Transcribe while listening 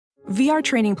VR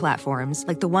training platforms,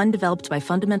 like the one developed by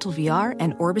Fundamental VR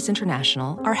and Orbis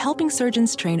International, are helping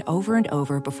surgeons train over and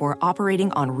over before operating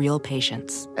on real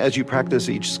patients. As you practice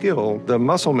each skill, the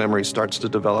muscle memory starts to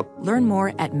develop. Learn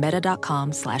more at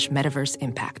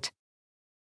meta.com/metaverseimpact.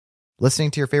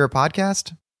 Listening to your favorite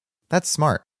podcast? That's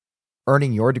smart.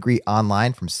 Earning your degree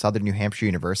online from Southern New Hampshire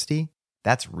University?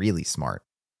 That's really smart.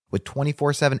 With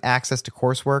 24/7 access to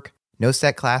coursework, no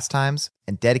set class times,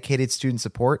 and dedicated student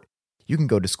support, you can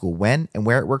go to school when and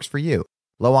where it works for you.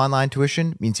 Low online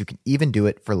tuition means you can even do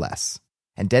it for less.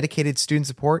 And dedicated student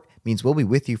support means we'll be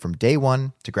with you from day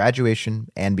one to graduation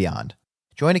and beyond.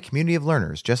 Join a community of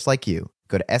learners just like you.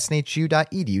 Go to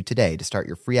snhu.edu today to start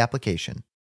your free application.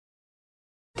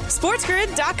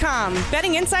 SportsGrid.com.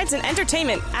 Betting insights and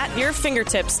entertainment at your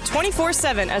fingertips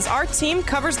 24/7 as our team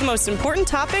covers the most important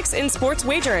topics in sports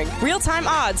wagering. Real-time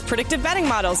odds, predictive betting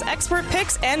models, expert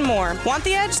picks, and more. Want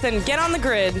the edge? Then get on the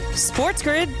grid.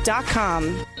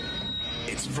 SportsGrid.com.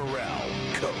 It's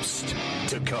Pharrell, coast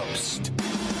to coast.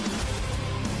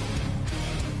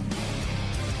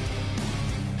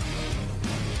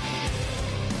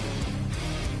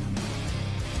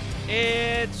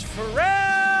 It's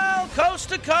Pharrell, coast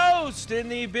to coast, in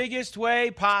the biggest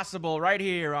way possible, right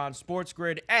here on Sports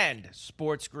Grid and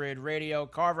Sports Grid Radio.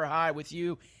 Carver High with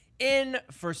you in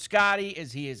for Scotty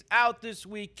as he is out this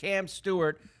week. Cam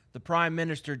Stewart, the Prime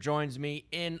Minister, joins me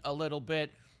in a little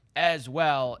bit as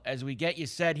well as we get you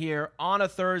set here on a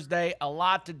Thursday. A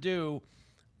lot to do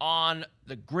on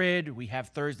the grid. We have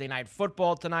Thursday night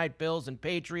football tonight, Bills and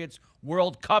Patriots,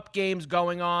 World Cup games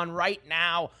going on right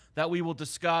now that we will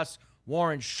discuss.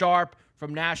 Warren Sharp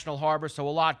from National Harbor, so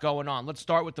a lot going on. Let's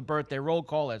start with the birthday roll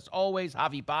call. As always,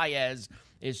 Javi Baez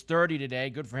is 30 today.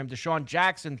 Good for him. Deshaun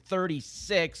Jackson,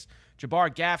 36.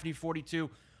 Jabbar Gaffney, 42.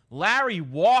 Larry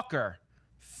Walker,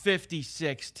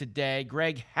 56 today.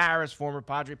 Greg Harris, former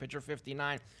Padre pitcher,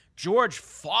 59. George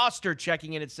Foster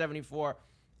checking in at 74.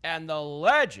 And the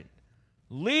legend,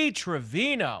 Lee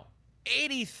Trevino,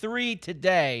 83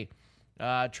 today.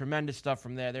 Tremendous stuff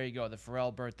from there. There you go, the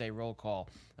Pharrell birthday roll call.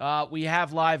 We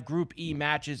have live Group E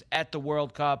matches at the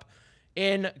World Cup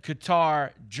in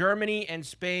Qatar. Germany and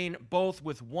Spain both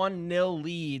with 1-0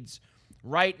 leads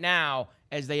right now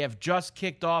as they have just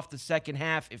kicked off the second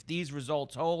half. If these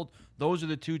results hold, those are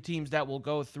the two teams that will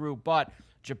go through. But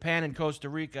Japan and Costa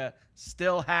Rica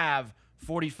still have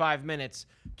 45 minutes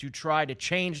to try to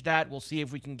change that. We'll see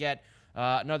if we can get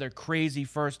another crazy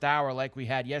first hour like we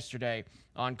had yesterday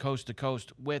on Coast to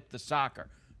Coast with the soccer.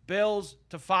 Bills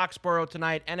to Foxborough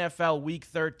tonight, NFL Week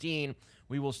 13.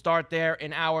 We will start there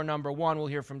in hour number one. We'll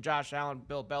hear from Josh Allen,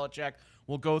 Bill Belichick.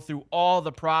 We'll go through all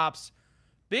the props.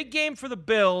 Big game for the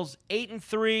Bills,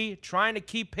 8-3, trying to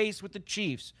keep pace with the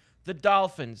Chiefs, the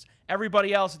Dolphins,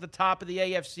 everybody else at the top of the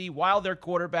AFC while their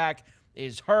quarterback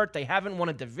is hurt. They haven't won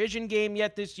a division game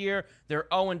yet this year. They're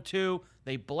 0-2.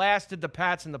 They blasted the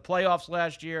Pats in the playoffs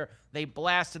last year. They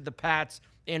blasted the Pats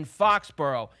in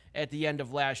Foxborough at the end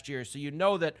of last year. So you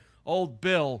know that old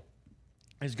Bill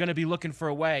is going to be looking for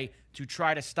a way to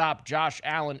try to stop Josh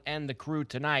Allen and the crew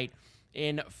tonight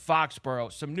in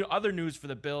Foxborough. Some other news for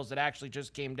the Bills that actually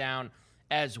just came down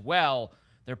as well.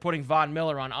 They're putting Von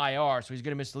Miller on IR, so he's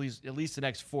going to miss at least the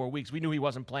next 4 weeks. We knew he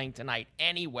wasn't playing tonight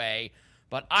anyway,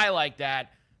 but I like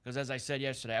that because, as I said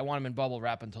yesterday, I want him in bubble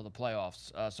wrap until the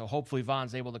playoffs. So hopefully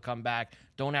Von's able to come back.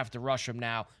 Don't have to rush him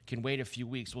now. Can wait a few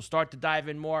weeks. We'll start to dive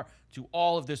in more to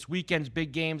all of this weekend's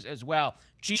big games as well.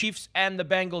 Chiefs and the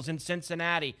Bengals in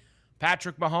Cincinnati.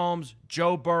 Patrick Mahomes,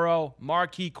 Joe Burrow,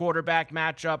 marquee quarterback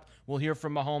matchup. We'll hear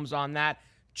from Mahomes on that.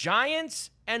 Giants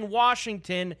and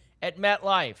Washington at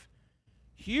MetLife.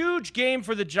 Huge game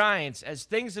for the Giants as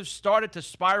things have started to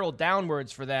spiral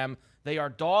downwards for them. They are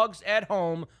dogs at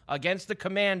home against the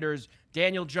Commanders.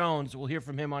 Daniel Jones, we'll hear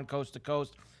from him on Coast to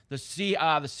Coast. The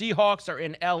Seahawks are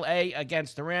in L.A.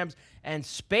 against the Rams. And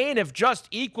Japan has just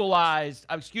equalized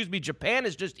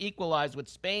with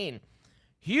Spain.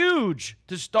 Huge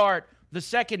to start the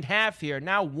second half here.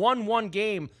 Now 1-1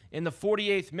 game in the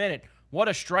 48th minute. What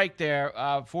a strike there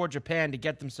for Japan to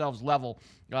get themselves level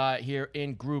here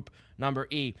in Group number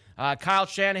E. Kyle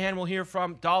Shanahan will hear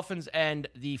from Dolphins and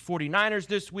the 49ers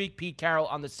this week. Pete Carroll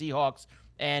on the Seahawks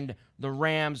and the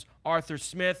Rams. Arthur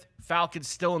Smith, Falcons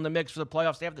still in the mix for the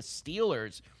playoffs. They have the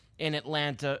Steelers in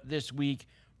Atlanta this week.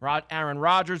 Aaron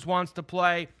Rodgers wants to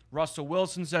play. Russell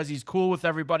Wilson says he's cool with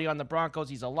everybody on the Broncos.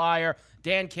 He's a liar.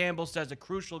 Dan Campbell says a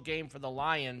crucial game for the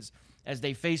Lions as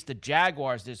they face the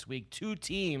Jaguars this week. Two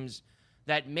teams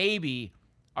that maybe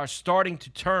are starting to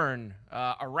turn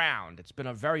around. It's been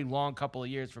a very long couple of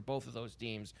years for both of those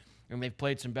teams, and they've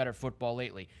played some better football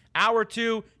lately. Hour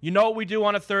two, you know what we do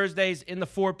on a Thursdays in the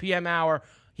 4 p.m. hour.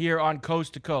 here on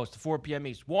Coast to Coast, 4 p.m.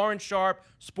 East. Warren Sharp,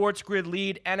 Sports Grid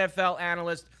lead NFL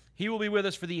analyst. He will be with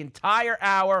us for the entire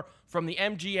hour from the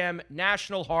MGM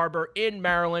National Harbor in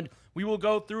Maryland. We will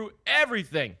go through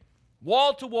everything,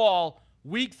 wall to wall,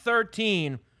 Week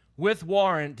 13 with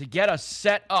Warren to get us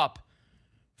set up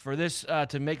for this,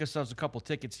 to make ourselves a couple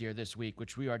tickets here this week,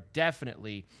 which we are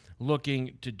definitely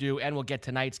looking to do, and we'll get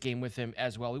tonight's game with him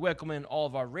as well. We welcome in all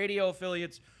of our radio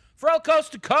affiliates for El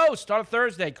Coast to Coast on a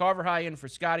Thursday. Carver High in for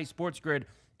Scotty, Sports Grid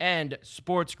and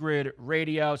Sports Grid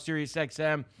Radio, Sirius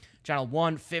XM, Channel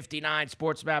 159,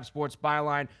 Sports Map, Sports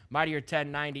Byline, Mightier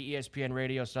 1090, ESPN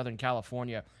Radio, Southern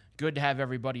California. Good to have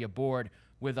everybody aboard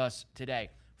with us today.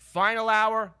 Final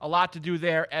hour, a lot to do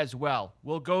there as well.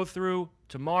 We'll go through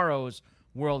tomorrow's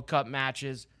World Cup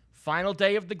matches. Final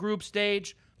day of the group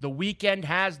stage. The weekend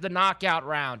has the knockout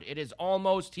round. It is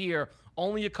almost here.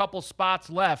 Only a couple spots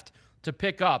left to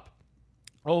pick up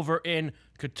over in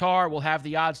Qatar. We'll have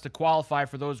the odds to qualify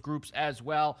for those groups as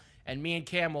well. And me and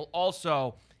Cam will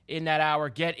also, in that hour,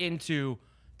 get into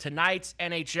tonight's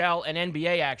NHL and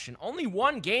NBA action. Only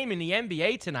one game in the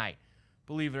NBA tonight,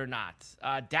 believe it or not.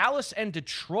 Dallas and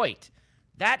Detroit.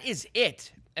 That is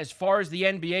it as far as the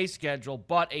NBA schedule,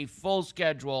 but a full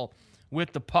schedule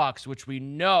with the Pucks, which we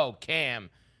know Cam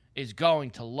is going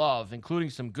to love, including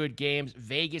some good games.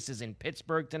 Vegas is in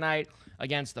Pittsburgh tonight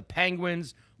against the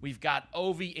Penguins. We've got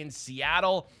Ovi in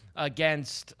Seattle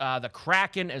against the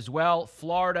Kraken as well,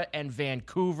 Florida and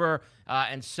Vancouver,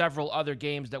 and several other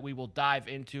games that we will dive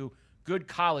into. Good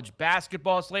college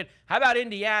basketball slate. How about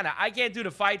Indiana? I can't do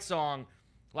the fight song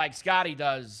like Scotty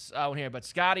does here, but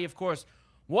Scotty, of course,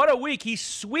 what a week. He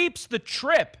sweeps the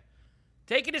trip.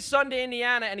 Taking his son to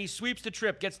Indiana, and he sweeps the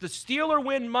trip. Gets the Steeler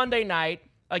win Monday night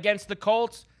against the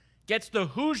Colts. Gets the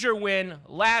Hoosier win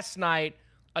last night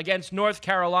against North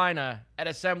Carolina at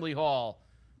Assembly Hall.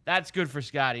 That's good for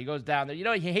Scotty. He goes down there. You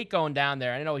know, you hate going down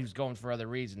there. I know he was going for other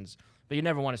reasons, but you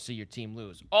never want to see your team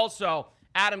lose. Also,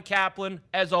 Adam Kaplan,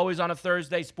 as always on a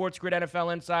Thursday, Sports Grid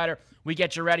NFL Insider. We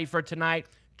get you ready for tonight.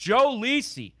 Joe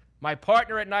Lisi, my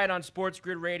partner at night on Sports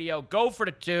Grid Radio. Go for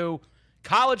the two.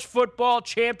 College football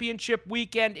championship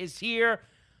weekend is here.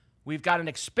 We've got an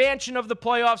expansion of the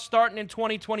playoffs starting in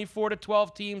 2024 to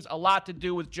 12 teams. A lot to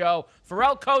do with Joe.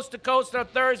 Pharrell Coast to Coast on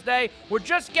Thursday. We're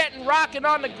just getting rocking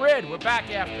on the grid. We're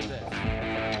back after this.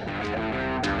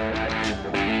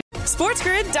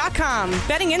 SportsGrid.com.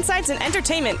 Betting insights and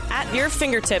entertainment at your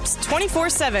fingertips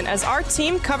 24/7 as our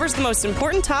team covers the most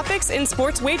important topics in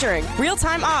sports wagering.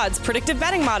 Real-time odds, predictive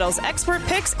betting models, expert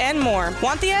picks, and more.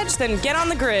 Want the edge? Then get on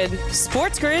the grid.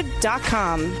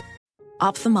 SportsGrid.com.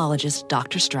 Ophthalmologist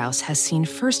Dr. Strauss has seen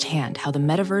firsthand how the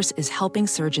metaverse is helping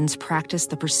surgeons practice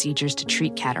the procedures to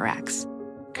treat cataracts.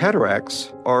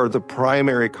 Cataracts are the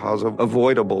primary cause of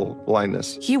avoidable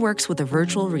blindness. He works with a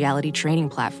virtual reality training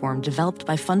platform developed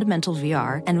by Fundamental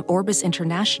VR and Orbis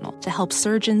International to help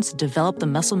surgeons develop the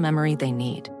muscle memory they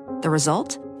need. The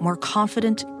result? More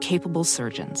confident, capable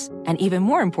surgeons. And even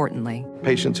more importantly,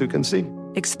 Patients who can see.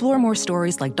 explore more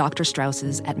stories like Dr.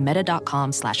 Strauss's at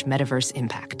meta.com/metaverse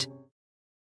impact.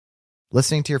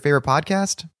 Listening to your favorite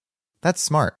podcast? That's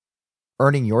smart.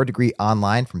 Earning your degree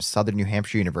online from Southern New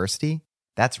Hampshire University?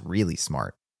 That's really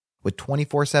smart. With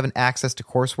 24/7 access to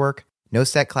coursework, no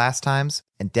set class times,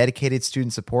 and dedicated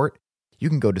student support, you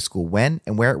can go to school when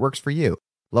and where it works for you.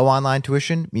 Low online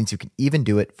tuition means you can even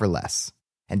do it for less.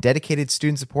 And dedicated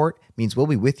student support means we'll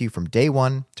be with you from day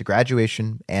one to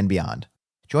graduation and beyond.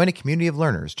 Join a community of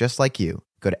learners just like you.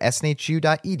 Go to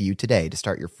snhu.edu today to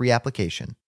start your free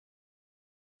application.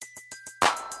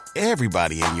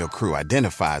 Everybody in your crew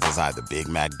identifies as either Big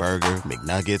Mac Burger,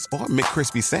 McNuggets, or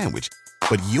McCrispy Sandwich.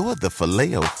 But you're the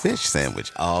Filet-O-Fish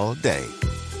Sandwich all day.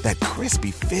 That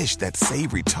crispy fish, that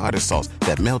savory tartar sauce,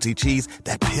 that melty cheese,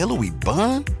 that pillowy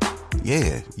bun.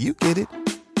 Yeah, you get it.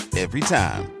 Every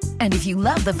time. And if you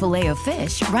love the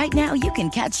Filet-O-Fish, right now you can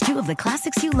catch two of the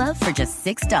classics you love for just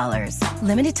 $6.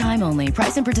 Limited time only.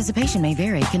 Price and participation may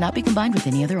vary. Cannot be combined with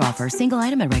any other offer. Single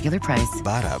item at regular price.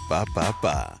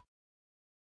 Ba-da-ba-ba-ba.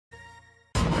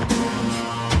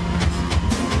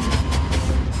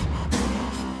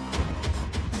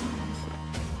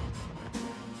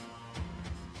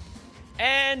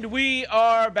 And we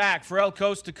are back for El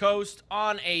Coast to Coast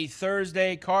on a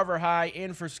Thursday. Carver High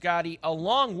in for Scotty,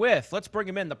 along with, let's bring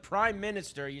him in, the Prime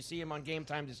Minister. You see him on Game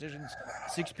Time Decisions,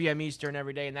 6 p.m. Eastern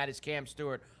every day, and that is Cam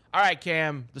Stewart. All right,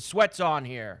 Cam, the sweat's on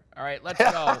here. All right, let's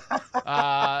go.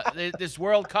 This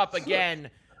World Cup again.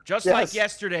 Just like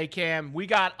yesterday, Cam, we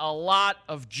got a lot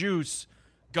of juice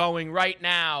going right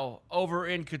now over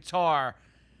in Qatar.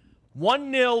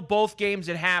 1-0 both games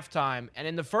at halftime, and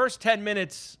in the first 10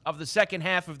 minutes of the second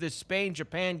half of this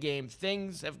Spain-Japan game,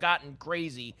 things have gotten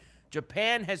crazy.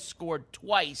 Japan has scored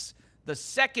twice. The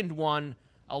second one,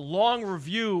 a long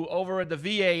review over at the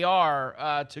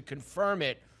VAR to confirm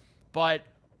it, but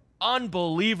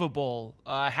unbelievable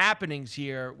happenings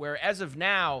here, where as of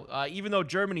now, even though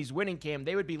Germany's winning, Cam,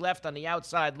 they would be left on the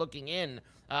outside looking in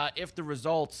if the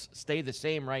results stay the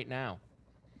same right now.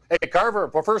 Hey, Carver,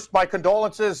 well, first, my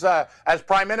condolences as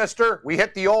Prime Minister. We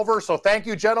hit the over, so thank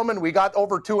you, gentlemen. We got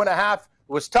over 2.5. It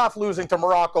was tough losing to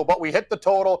Morocco, but we hit the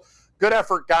total. Good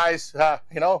effort, guys.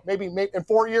 Maybe in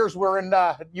 4 years we're in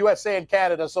USA and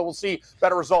Canada, so we'll see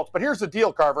better results. But here's the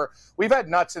deal, Carver. We've had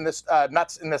nuts in this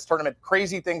tournament,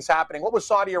 crazy things happening. What was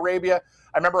Saudi Arabia?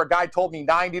 I remember a guy told me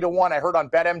 90-1. I heard on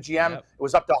BetMGM it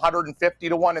was up to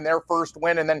 150-1 in their first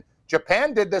win, and then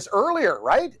Japan did this earlier,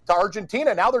 right, to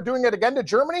Argentina. Now they're doing it again to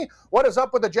Germany. What is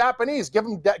up with the Japanese?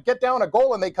 Get down a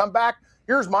goal and they come back.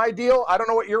 Here's my deal. I don't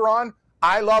know what you're on.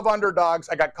 I love underdogs.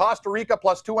 I got Costa Rica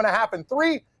plus 2.5 and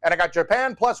 3, and I got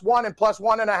Japan plus 1 and plus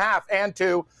 1.5 and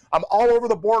 2. I'm all over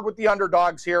the board with the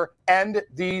underdogs here. End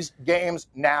these games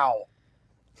now.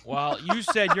 Well, you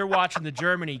said you're watching the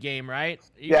Germany game, right?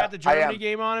 You got the Germany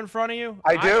game on in front of you?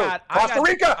 I do. Costa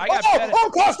Rica.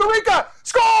 Costa Rica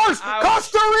scores!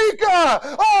 Costa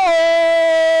Rica! Oh,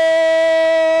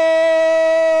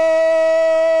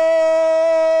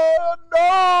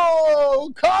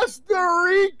 no! Costa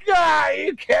Rica!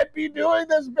 You can't be doing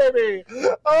this, baby.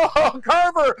 Oh,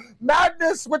 Carver,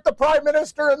 madness with the Prime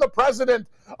Minister and the President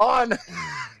on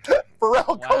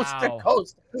Pharrell Coast to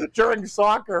Coast during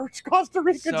soccer. Costa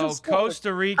Rica just scored.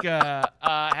 Costa Rica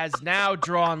has now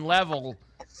drawn level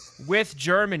with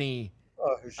Germany.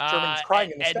 Germany's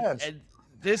crying in the stands. And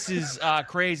this is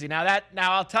crazy. Now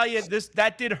I'll tell you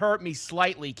that did hurt me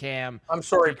slightly, Cam. I'm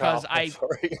sorry, because pal. I'm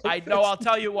sorry. I know. I'll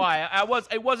tell you why.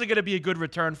 It wasn't going to be a good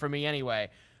return for me anyway.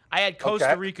 I had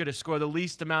Costa Rica to score the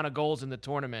least amount of goals in the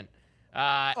tournament,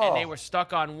 and they were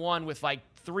stuck on one with like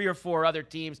 3 or 4 other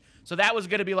teams. So that was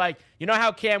going to be like, you know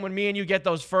how, Cam, when me and you get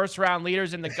those first-round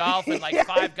leaders in the golf and like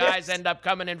 5 guys end up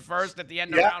coming in first at the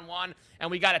end of round 1, and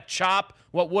we got to chop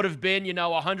what would have been,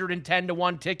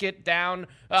 110-1 ticket down,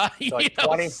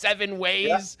 7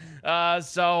 ways. Yeah.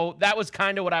 So that was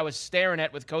kind of what I was staring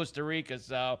at with Costa Rica.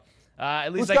 So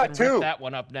at least I can rip that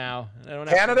one up now. I don't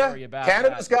have to worry about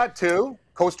Canada's got 2.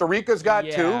 Costa Rica's got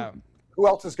 2. Who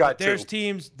else has got 2?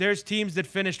 There's teams that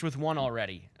finished with 1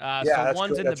 already. So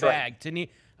one's in the bag. Right.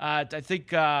 I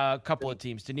think a couple of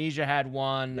teams. Tunisia had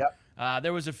 1. Yep.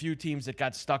 There was a few teams that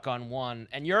got stuck on 1.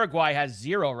 And Uruguay has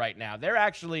 0 right now. They're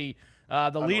actually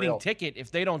the leading ticket if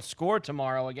they don't score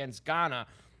tomorrow against Ghana.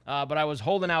 But I was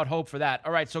holding out hope for that.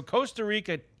 All right, so Costa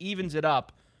Rica evens it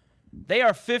up. They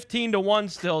are 15-1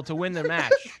 still to win the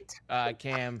match,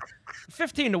 Cam.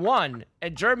 15-1,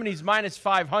 and Germany's minus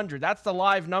 500. That's the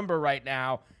live number right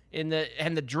now, and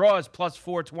the draw is plus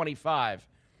 425.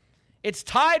 It's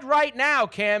tied right now,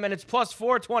 Cam, and it's plus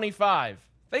 425.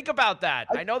 Think about that.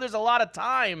 I know there's a lot of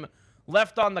time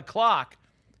left on the clock,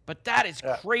 but that is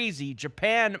crazy.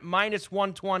 Japan minus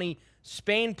 120,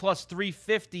 Spain plus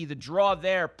 350, the draw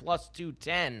there plus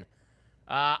 210.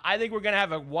 I think we're going to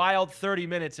have a wild 30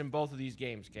 minutes in both of these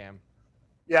games, Cam.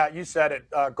 Yeah, you said it.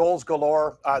 Goals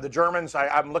galore. The Germans,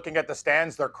 I'm looking at the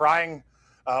stands. They're crying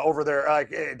over there.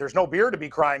 There's no beer to be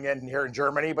crying in here in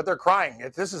Germany, but they're crying.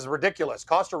 This is ridiculous.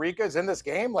 Costa Rica is in this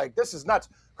game. This is nuts.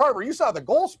 Carver, you saw the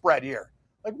goal spread here.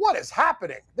 What is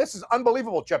happening? This is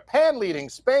unbelievable. Japan leading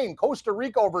Spain, Costa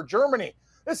Rica over Germany.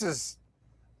 This is...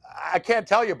 I can't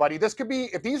tell you, buddy. This could be,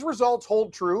 if these results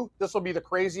hold true, this will be the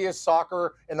craziest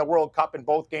soccer in the World Cup in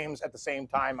both games at the same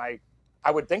time.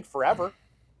 I would think forever.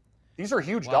 These are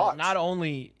huge dogs. Not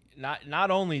only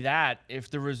that, if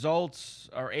the results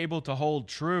are able to hold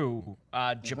true,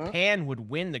 Japan would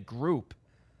win the group,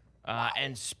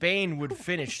 and Spain would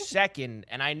finish second.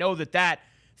 And I know that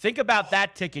think about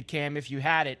that ticket, Cam, if you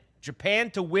had it.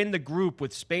 Japan to win the group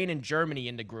with Spain and Germany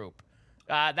in the group.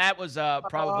 That was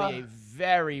probably a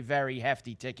very, very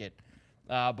hefty ticket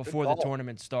before the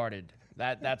tournament started.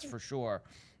 That's for sure.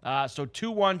 So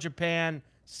 2-1 Japan,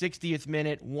 60th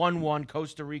minute, 1-1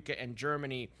 Costa Rica and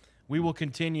Germany. We will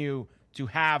continue to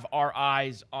have our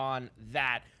eyes on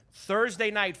that. Thursday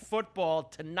night football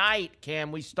tonight,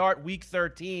 Cam. We start week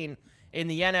 13 in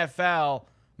the NFL.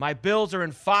 My Bills are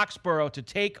in Foxborough to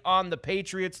take on the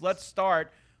Patriots. Let's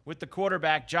start with the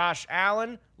quarterback, Josh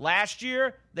Allen. Last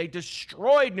year, they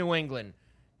destroyed New England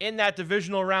in that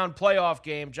divisional round playoff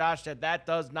game. Josh said that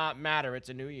does not matter. It's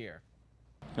a new year.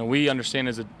 And we understand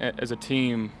as a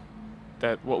team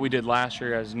that what we did last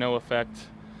year has no effect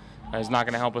is not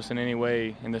going to help us in any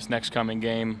way in this next coming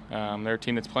game. They're a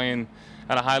team that's playing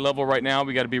at a high level right now.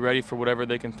 We got to be ready for whatever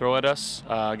they can throw at us.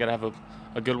 Got to have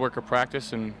a good work of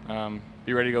practice and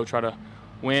be ready to go try to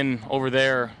win over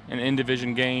there in an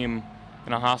in-division game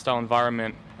in a hostile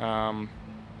environment.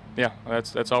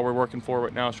 That's all we're working for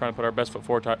right now, is trying to put our best foot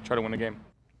forward, try to win the game.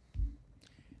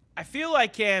 I feel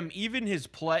like, Cam, even his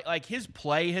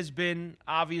play has been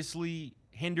obviously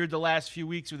hindered the last few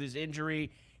weeks with his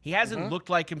injury. He hasn't looked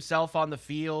like himself on the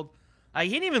field. He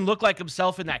didn't even look like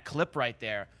himself in that clip right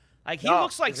there. He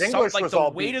looks like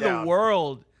the weight of the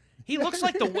world. He looks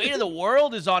like the weight of the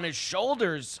world is on his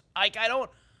shoulders. I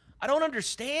don't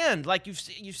understand.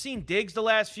 You've seen Diggs the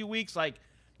last few weeks,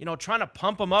 trying to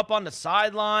pump him up on the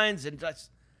sidelines, and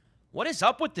what is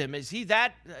up with him? Is he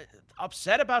that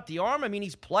upset about the arm? I mean,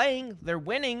 he's playing. They're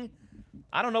winning.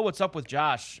 I don't know what's up with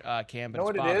Josh, Cam. But you know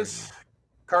what it is?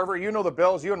 Carver, you know the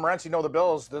Bills. You and Morency know the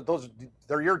Bills.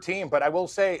 They're your team. But I will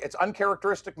say it's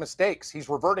uncharacteristic mistakes. He's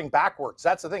reverting backwards.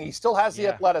 That's the thing. He still has the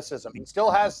athleticism. He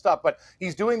still has stuff. But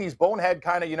he's doing these bonehead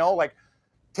kind of,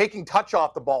 taking touch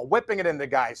off the ball, whipping it into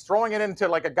guys, throwing it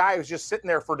into a guy who's just sitting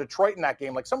there for Detroit in that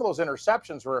game. Some of those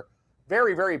interceptions were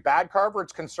very, very bad, Carver.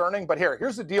 It's concerning. But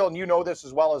here's the deal, and you know this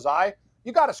as well as I.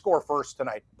 You got to score first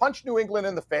tonight. Punch New England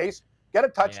in the face, get a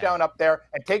touchdown up there,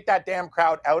 and take that damn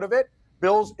crowd out of it.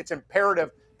 Bills, it's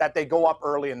imperative that they go up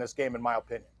early in this game, in my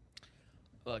opinion.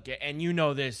 Look, and you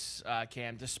know this,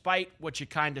 Cam, despite what you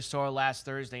kind of saw last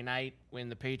Thursday night when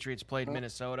the Patriots played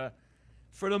Minnesota,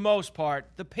 for the most part,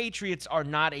 the Patriots are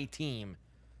not a team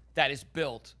that is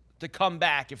built to come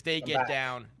back if they get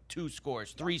down 2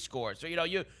 scores, 3 scores. So,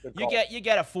 you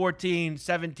get a 14,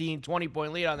 17,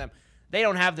 20-point lead on them. They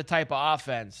don't have the type of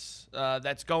offense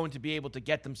that's going to be able to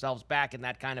get themselves back in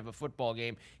that kind of a football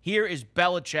game. Here is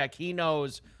Belichick. He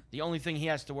knows the only thing he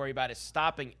has to worry about is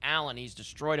stopping Allen. He's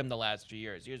destroyed him the last few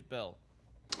years. Here's Bill.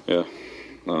 Yeah.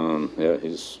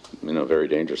 He's very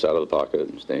dangerous out of the pocket.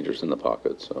 He's dangerous in the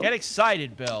pocket. So get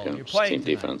excited, Bill. You're playing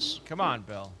team tonight. Defense. Come on,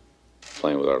 Bill.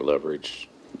 Playing with our leverage,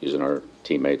 using our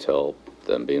teammates' help,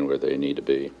 them being where they need to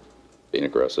be, being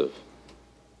aggressive.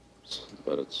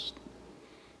 But it's.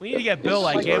 We need to get Bill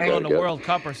gambling on the World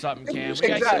Cup or something, Cam.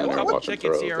 We got a couple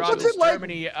tickets here on this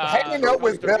Germany hanging out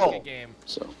with Bill game.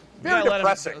 So. Very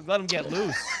depressing. Let him get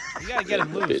loose. You got to get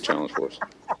him loose. Be a challenge for us.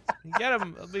 We got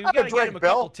to get him a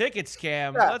couple tickets,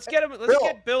 Cam. Yeah. Let's get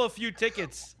Bill a few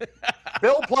tickets.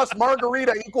 Bill plus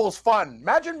margarita equals fun.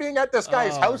 Imagine being at this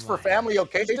guy's house for family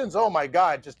occasions. Oh my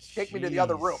God! Just take me to the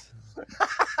other room.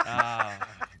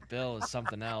 Bill is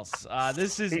something else.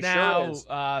 This is now.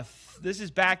 This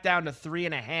is back down to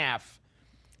 3.5. I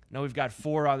know we've got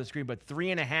 4 on the screen, but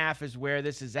 3.5 is where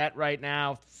this is at right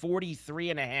now.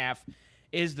 43.5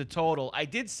 is the total. I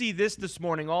did see this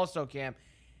morning also, Cam.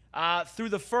 Through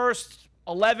the first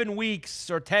 11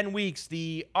 weeks or 10 weeks,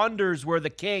 the unders were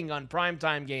the king on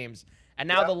primetime games. And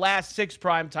now the last 6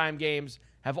 primetime games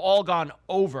have all gone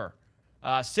over.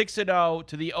 6-0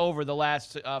 to the over the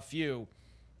last few.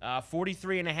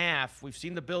 43.5. We've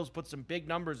seen the Bills put some big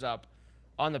numbers up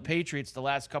on the Patriots the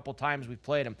last couple times we've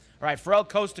played them. All right, Pharrell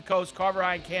Coast to Coast, Carver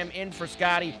High and Cam in for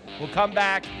Scotty. We'll come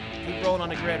back, keep rolling on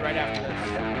the grid right after this.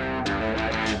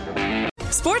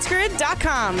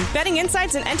 SportsGrid.com. Betting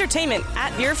insights and entertainment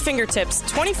at your fingertips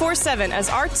 24/7 as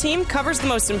our team covers the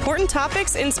most important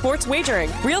topics in sports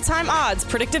wagering. Real-time odds,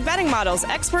 predictive betting models,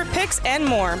 expert picks, and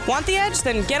more. Want the edge?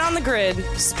 Then get on the grid.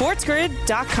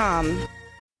 SportsGrid.com.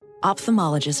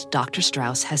 Ophthalmologist Dr.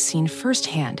 Strauss has seen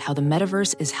firsthand how the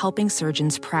metaverse is helping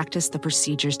surgeons practice the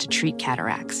procedures to treat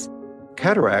cataracts.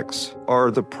 Cataracts are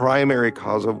the primary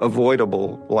cause of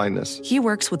avoidable blindness. He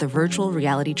works with a virtual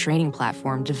reality training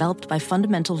platform developed by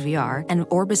Fundamental VR and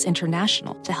Orbis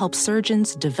International to help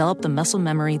surgeons develop the muscle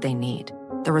memory they need.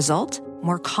 The result?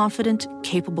 More confident,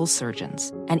 capable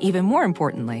surgeons. And even more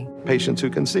importantly, patients who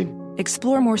can see.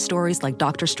 Explore more stories like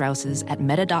Dr. Strauss's at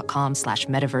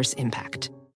meta.com/metaverse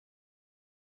impact.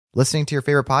 Listening to your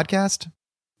favorite podcast?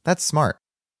 That's smart.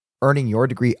 Earning your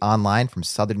degree online from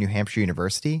Southern New Hampshire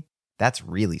University? That's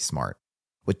really smart.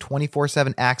 With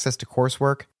 24/7 access to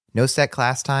coursework, no set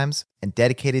class times, and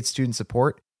dedicated student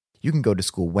support, you can go to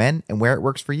school when and where it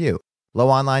works for you. Low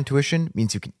online tuition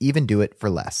means you can even do it for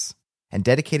less. And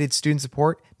dedicated student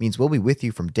support means we'll be with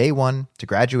you from day one to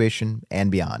graduation and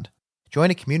beyond.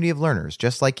 Join a community of learners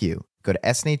just like you. Go to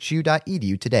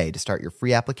snhu.edu today to start your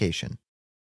free application.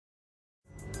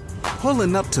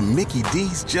 Pulling up to Mickey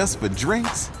D's just for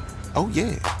drinks? Oh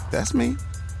yeah, that's me.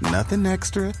 Nothing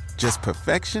extra, just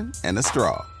perfection and a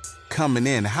straw. Coming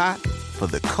in hot for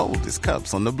the coldest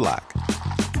cups on the block.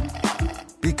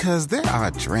 Because there are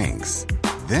drinks.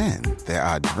 Then there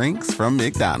are drinks from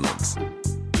McDonald's.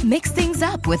 Mix things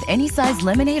up with any size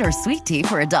lemonade or sweet tea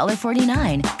for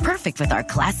 $1.49. Perfect with our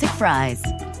classic fries.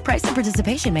 Price and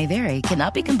participation may vary.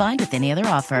 Cannot be combined with any other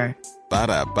offer.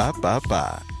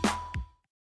 Ba-da-ba-ba-ba.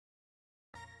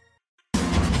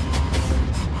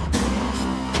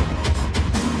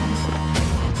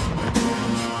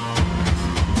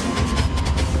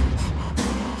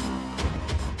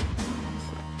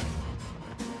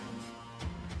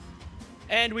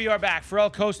 And we are back. Ferrall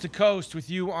Coast to Coast with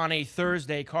you on a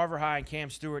Thursday. Carver High and Cam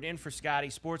Stewart in for Scotty.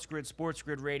 Sports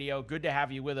Grid Radio. Good to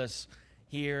have you with us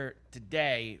here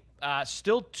today.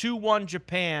 Still 2-1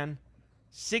 Japan,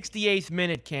 68th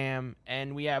minute, Cam,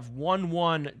 and we have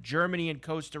 1-1 Germany and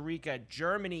Costa Rica.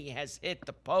 Germany has hit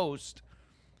the post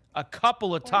a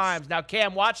couple of times. Now,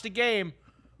 Cam, watch the game.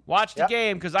 Watch the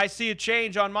game because I see a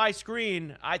change on my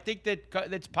screen. I think that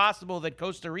it's possible that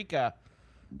Costa Rica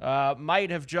might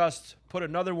have just put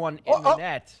another one in the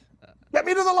net. Get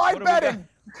me to the live betting.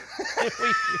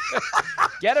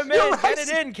 Get him in. Get it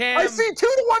in, Cam. I see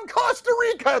 2-1 Costa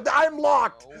Rica. I'm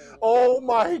locked. Oh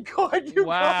my God. You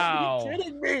gotta be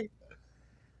kidding me.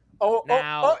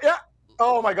 Yeah.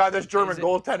 Oh my God. This German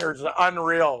goaltender is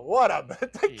unreal. What a.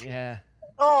 Yeah.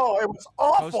 Oh, it was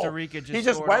awful. Costa Rica he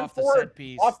just went off for the it. Set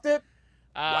piece. Offed it.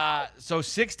 Wow. So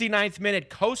 69th minute,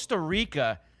 Costa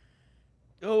Rica,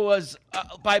 who was,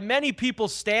 by many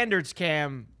people's standards,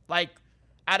 Cam, like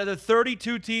out of the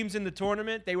 32 teams in the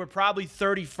tournament, they were probably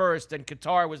 31st, and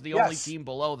Qatar was the only team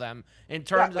below them in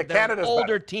terms of their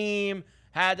older team,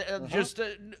 had just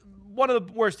one of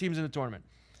the worst teams in the tournament.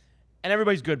 And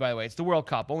everybody's good, by the way. It's the World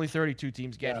Cup. Only 32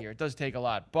 teams get here. It does take a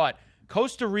lot. But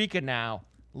Costa Rica now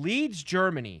leads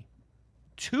Germany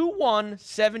 2-1,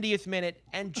 70th minute,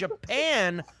 and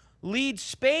Japan leads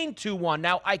Spain 2-1.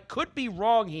 Now, I could be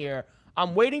wrong here.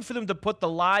 I'm waiting for them to put the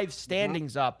live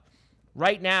standings up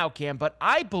right now, Cam, but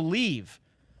I believe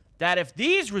that if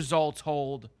these results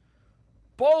hold,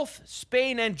 both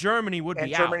Spain and Germany would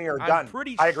be out. Germany are done.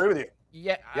 I agree with you.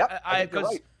 Yeah, I because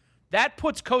right. that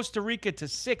puts Costa Rica to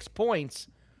 6 points.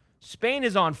 Spain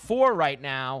is on 4 right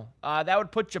now. That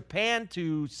would put Japan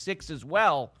to 6 as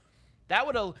well. That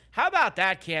would. How about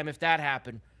that, Cam, if that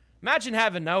happened? Imagine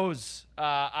having those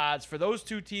odds for those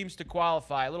two teams to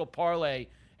qualify, a little parlay,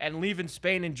 and leaving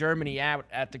Spain and Germany out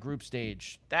at the group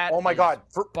stage. That oh my God,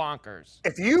 bonkers.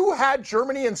 If you had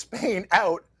Germany and Spain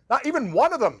out, not even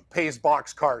one of them pays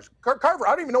box cars. Carver,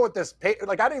 I don't even know what this pay.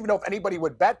 Like, I don't even know if anybody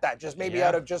would bet that. Just maybe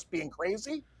out of just being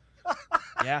crazy.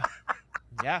 Yeah.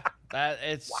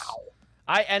 It's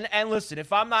wow. And listen,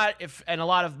 if a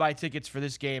lot of my tickets for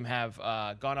this game have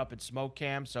gone up in smoke,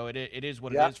 Cam, so it is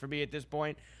what it is for me at this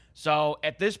point. So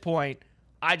at this point,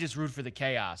 I just root for the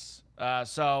chaos.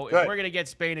 So if we're gonna get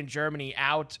Spain and Germany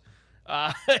out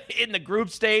in the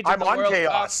group stage, I'm on World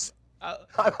chaos.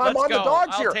 Cup, I'm on the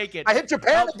dogs I'll here. Take it. I hit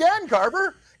Japan again,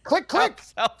 Carver. Click, click.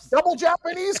 Double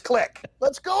Japanese click.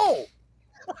 Let's go.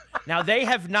 Now, they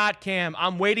have not, Cam.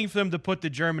 I'm waiting for them to put the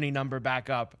Germany number back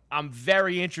up. I'm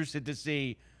very interested to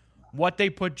see what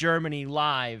they put Germany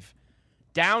live.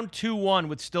 Down 2-1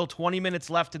 with still 20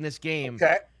 minutes left in this game.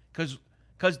 Okay. Because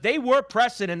they were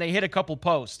pressing and they hit a couple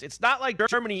posts. It's not like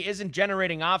Germany isn't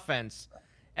generating offense.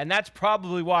 And that's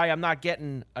probably why I'm not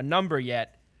getting a number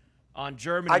yet on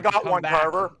Germany. I got one, back.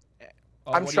 Carver.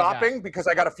 I'm shopping because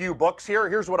I got a few books here.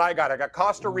 Here's what I got. I got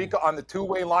Costa Rica on the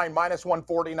two-way line,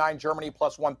 -149, Germany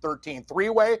 +113.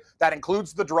 Three-way, that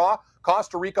includes the draw.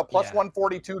 Costa Rica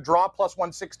 +142, draw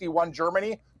 +161,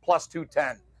 Germany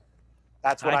 +210.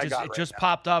 That's what I got. It just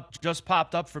popped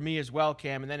up for me as well,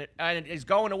 Cam. And then it is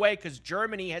going away because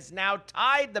Germany has now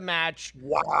tied the match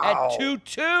at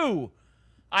 2-2.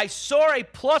 I saw a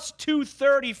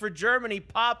 +230 for Germany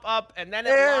pop up, and then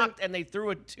it locked, and they threw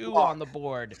a 2 on the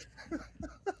board.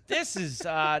 This is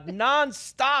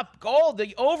nonstop goal.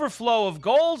 The overflow of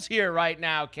goals here right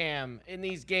now, Cam, in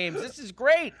these games. This is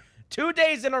great. 2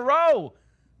 days in a row.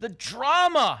 The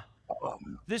drama.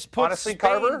 This puts honestly,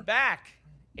 Spain Carver, back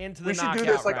into the we should knockout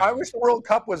do this. Like, round. I wish the World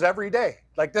Cup was every day.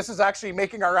 Like, this is actually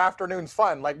making our afternoons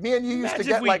fun. Like, me and you used to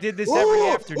get we did this every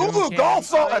afternoon.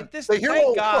 Golf on.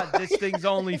 Thank God this thing's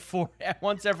only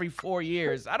once every 4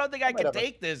 years. I don't think I can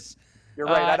take this. You're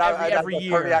right. I'd every have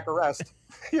year. Cardiac arrest.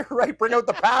 You're right. Bring out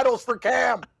the paddles for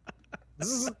Cam.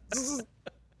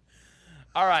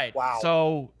 All right. Wow.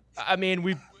 So, I mean,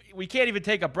 we can't even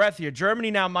take a breath here.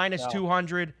 Germany now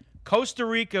 -200. Costa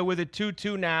Rica with a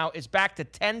 2-2 now is back to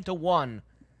 10-1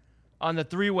 on the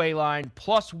three-way line,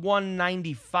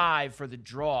 +195 for the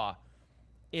draw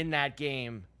in that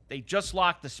game. They just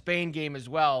locked the Spain game as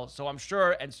well, so I'm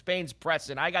sure, and Spain's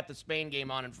pressing. I got the Spain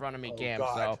game on in front of me, Cam.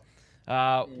 God. So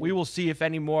We will see if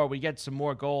any more we get some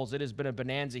more goals. It has been a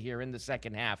bonanza here in the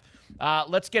second half.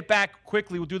 Let's get back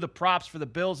quickly. We'll do the props for the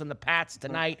Bills and the Pats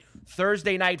tonight.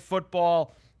 Thursday night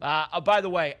football. By the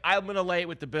way, I'm going to lay it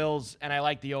with the Bills, and I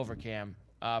like the over, Cam,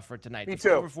 for tonight. Me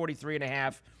too. Over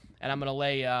 43.5, and I'm going to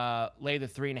lay the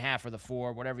 3.5 or the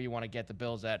 4, whatever you want to get the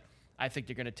Bills at. I think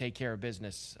they're going to take care of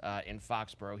business in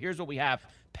Foxborough. Here's what we have.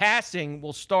 Passing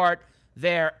will start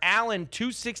there. Allen,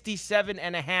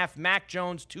 267.5. Mac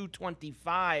Jones,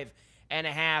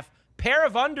 225.5. Pair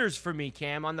of unders for me,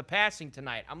 Cam, on the passing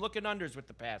tonight. I'm looking unders with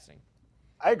the passing.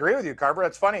 I agree with you, Carver.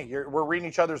 It's funny. We're reading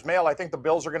each other's mail. I think the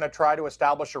Bills are going to try to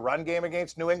establish a run game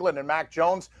against New England and Mac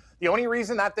Jones. The only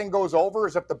reason that thing goes over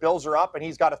is if the Bills are up and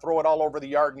he's got to throw it all over the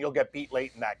yard and you'll get beat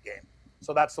late in that game.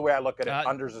 So that's the way I look at it.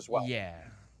 Unders as well. Yeah.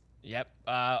 Yep.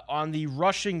 On the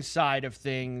rushing side of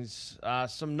things,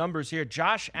 some numbers here.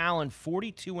 Josh Allen,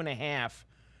 42.5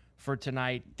 for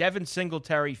tonight. Devin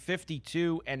Singletary,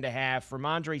 52.5.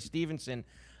 Ramondre Stevenson,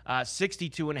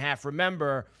 62.5.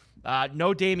 Remember,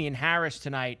 no Damian Harris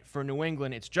tonight for New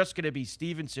England. It's just going to be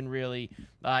Stevenson, really,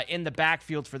 in the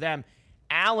backfield for them.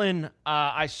 Allen,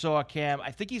 I saw, Cam, I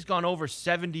think he's gone over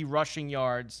 70 rushing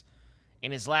yards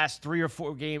in his last three or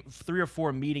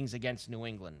four meetings against New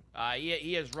England.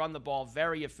 He has run the ball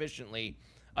very efficiently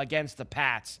against the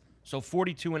Pats. So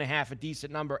 42.5, a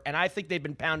decent number. And I think they've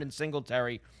been pounding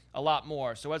Singletary a lot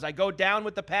more. So as I go down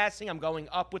with the passing, I'm going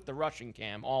up with the rushing,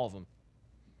 Cam, all of them.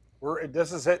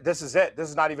 This is it. This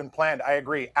is not even planned. I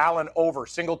agree. Allen over,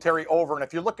 Singletary over. And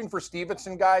if you're looking for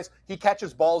Stevenson, guys, he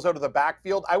catches balls out of the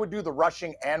backfield. I would do the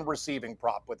rushing and receiving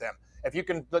prop with him. If you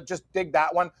can just dig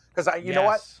that one, because you know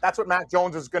what? That's what Mac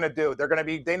Jones is going to do.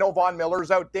 They know Von Miller's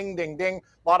out, ding, ding, ding.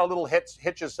 A lot of little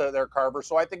hitches there, Carver.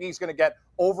 So I think he's going to get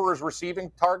over his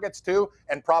receiving targets too,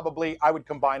 and probably I would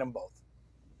combine them both.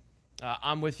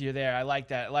 I'm with you there. I like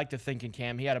that. I like the thinking,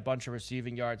 Cam. He had a bunch of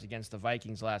receiving yards against the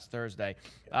Vikings last Thursday.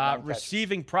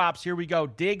 Receiving props, here we go.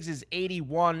 Diggs is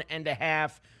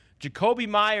 81.5. Jacoby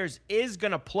Myers is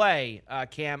going to play,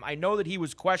 Cam. I know that he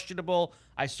was questionable.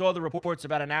 I saw the reports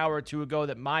about an hour or two ago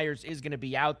that Myers is going to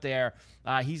be out there.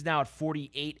 He's now at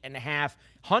 48.5.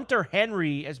 Hunter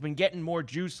Henry has been getting more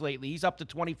juice lately. He's up to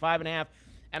 25.5.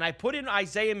 And I put in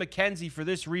Isaiah McKenzie for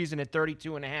this reason at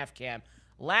 32.5, Cam.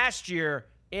 Last year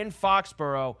in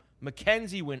Foxborough,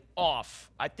 McKenzie went off.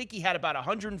 I think he had about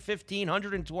 115,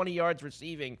 120 yards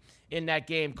receiving in that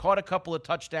game. Caught a couple of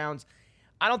touchdowns.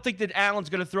 I don't think that Allen's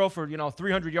going to throw for,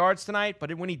 300 yards tonight,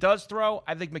 but when he does throw,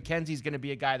 I think McKenzie's going to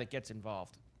be a guy that gets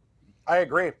involved. I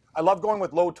agree. I love going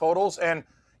with low totals. And,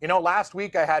 last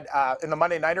week I had, in the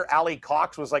Monday Nighter, Ali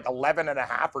Cox was like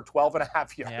 11.5 or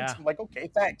 12.5 yards. Yeah. I'm like, okay,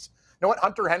 thanks. You know what?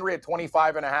 Hunter Henry at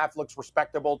 25.5 looks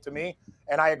respectable to me.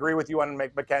 And I agree with you on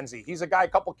McKenzie. He's a guy, a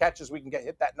couple catches, we can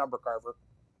hit that number, Carver.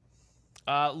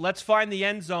 Let's find the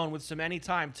end zone with some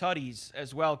anytime tutties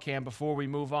as well, Cam, before we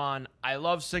move on. I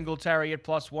love Singletary at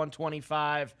plus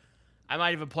 125. I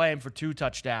might even play him for 2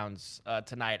 touchdowns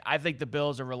tonight. I think the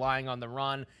Bills are relying on the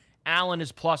run. Allen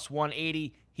is plus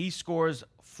 180. He scores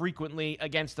frequently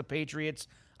against the Patriots.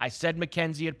 I said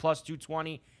McKenzie at plus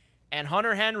 220. And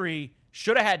Hunter Henry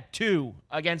should have had 2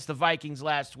 against the Vikings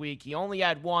last week. He only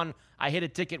had 1. I hit a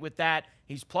ticket with that.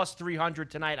 He's plus 300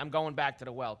 tonight. I'm going back to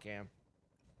the well, Cam.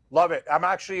 Love it. I'm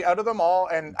actually out of them all,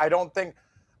 and I don't think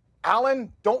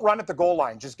Allen, don't run at the goal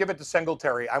line. Just give it to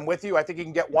Singletary. I'm with you. I think he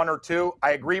can get 1 or 2.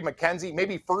 I agree. McKenzie,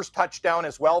 maybe first touchdown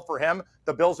as well for him.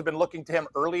 The Bills have been looking to him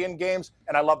early in games,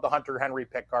 and I love the Hunter Henry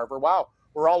pick, Carver. Wow,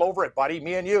 we're all over it, buddy.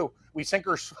 Me and you, we sink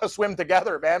or swim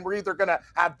together, man. We're either going to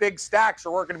have big stacks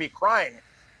or we're going to be crying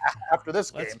after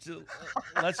this game.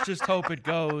 Let's just hope it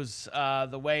goes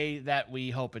the way that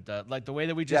we hope it does. Like the way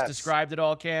that we just described it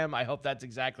all, Cam, I hope that's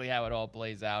exactly how it all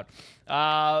plays out.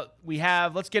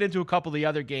 Let's get into a couple of the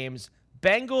other games.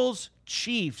 Bengals,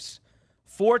 Chiefs,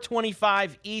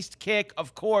 4:25 East kick.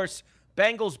 Of course,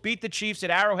 Bengals beat the Chiefs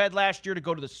at Arrowhead last year to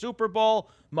go to the Super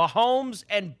Bowl. Mahomes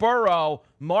and Burrow,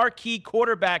 marquee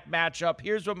quarterback matchup.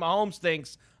 Here's what Mahomes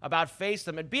thinks about face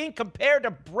them and being compared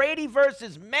to Brady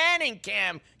versus Manning,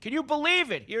 Cam. Can you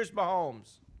believe it? Here's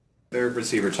Mahomes. Their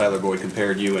receiver, Tyler Boyd,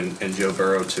 compared you and Joe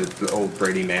Burrow to the old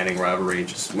Brady-Manning rivalry.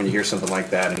 Just when you hear something like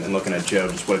that and looking at Joe,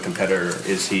 just what a competitor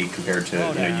is he compared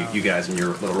to you guys and your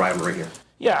little rivalry here?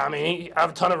 Yeah, I mean, I have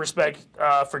a ton of respect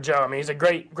for Joe. I mean, he's a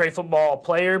great football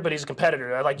player, but he's a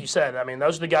competitor, like you said. I mean,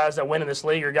 those are the guys that win in this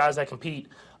league, or guys that compete.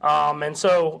 And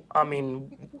so, I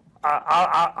mean,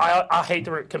 I hate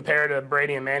to compare to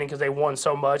Brady and Manning because they won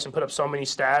so much and put up so many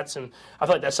stats, and I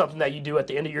feel like that's something that you do at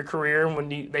the end of your career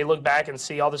when they look back and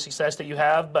see all the success that you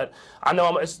have. But I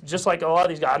know it's just like a lot of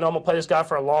these guys. I know I'm going to play this guy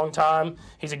for a long time.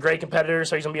 He's a great competitor,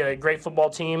 so he's going to be a great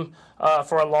football team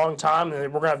for a long time, and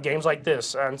we're going to have games like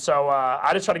this. And so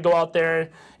I just try to go out there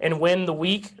and win the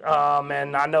week,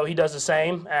 and I know he does the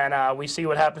same, and we see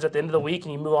what happens at the end of the week,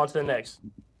 and you move on to the next.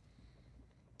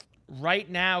 Right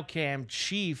now, Cam,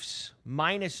 Chiefs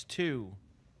 -2,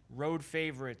 road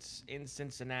favorites in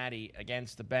Cincinnati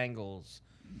against the Bengals.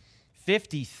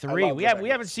 53. We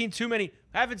haven't seen too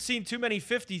many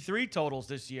 53 totals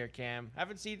this year, Cam.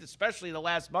 Haven't seen, especially the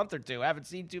last month or two. Haven't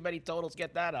seen too many totals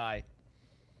get that high.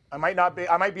 I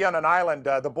might be on an island.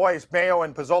 The boys Mayo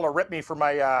and Pizzola ripped me for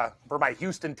my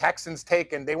Houston Texans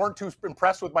take, and they weren't too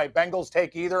impressed with my Bengals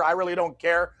take either. I really don't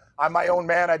care. I'm my own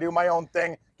man. I do my own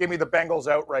thing. Give me the Bengals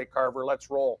outright, Carver.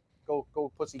 Let's roll. Go,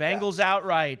 Pussycat. Bengals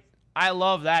outright. I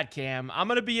love that, Cam. I'm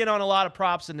going to be in on a lot of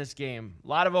props in this game. A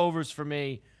lot of overs for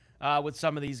me with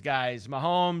some of these guys.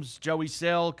 Mahomes, Joey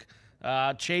Silk,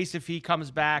 Chase if he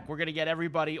comes back. We're going to get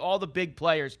everybody, all the big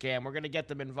players, Cam. We're going to get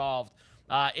them involved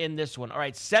in this one. All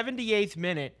right, 78th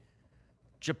minute.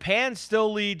 Japan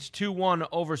still leads 2-1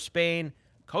 over Spain.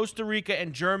 Costa Rica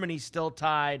and Germany still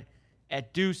tied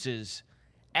at deuces.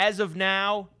 As of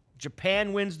now,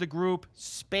 Japan wins the group.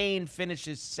 Spain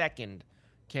finishes second,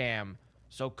 Cam.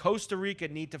 So Costa Rica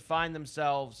need to find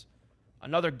themselves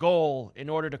another goal in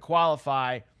order to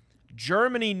qualify.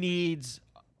 Germany needs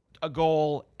a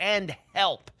goal and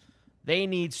help. They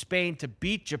need Spain to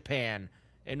beat Japan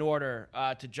in order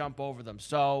to jump over them.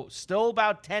 So still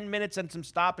about 10 minutes and some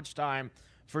stoppage time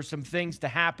for some things to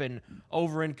happen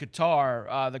over in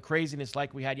Qatar, the craziness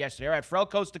like we had yesterday. All right, Ferrall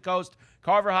Coast to Coast,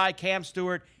 Carver High, Cam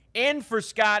Stewart, in for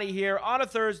Scotty here on a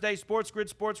Thursday, Sports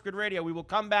Grid Radio. We will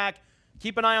come back,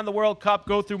 keep an eye on the World Cup,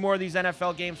 go through more of these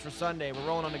NFL games for Sunday. We're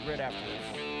rolling on the grid after this.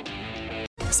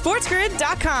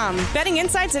 SportsGrid.com. Betting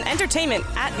insights and entertainment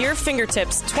at your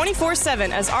fingertips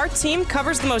 24/7 as our team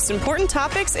covers the most important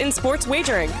topics in sports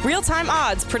wagering. Real-time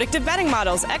odds, predictive betting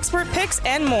models, expert picks,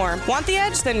 and more. Want the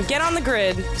edge? Then get on the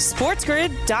grid.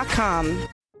 SportsGrid.com.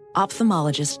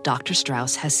 Ophthalmologist Dr.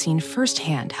 Strauss has seen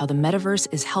firsthand how the metaverse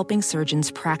is helping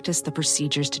surgeons practice the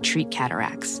procedures to treat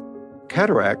cataracts.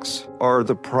 Cataracts are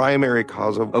the primary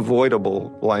cause of avoidable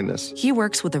blindness. He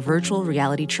works with a virtual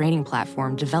reality training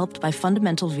platform developed by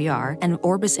Fundamental VR and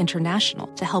Orbis International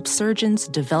to help surgeons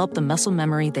develop the muscle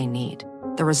memory they need.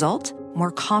 The result?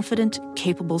 More confident,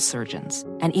 capable surgeons.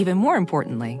 And even more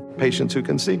importantly, patients who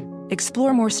can see.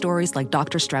 Explore more stories like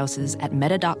Dr. Strauss's at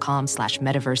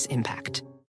meta.com/metaverse impact.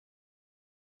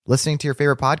 Listening to your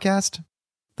favorite podcast?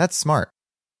 That's smart.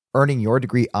 Earning your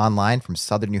degree online from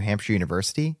Southern New Hampshire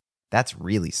University? That's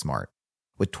really smart.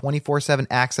 With 24/7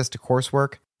 access to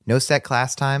coursework, no set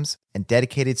class times, and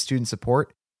dedicated student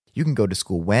support, you can go to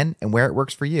school when and where it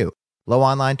works for you. Low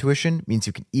online tuition means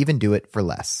you can even do it for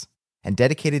less. And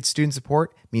dedicated student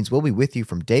support means we'll be with you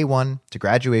from day one to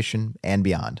graduation and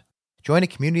beyond. Join a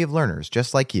community of learners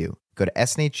just like you. Go to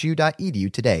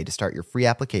snhu.edu today to start your free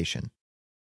application.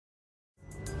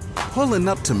 Pulling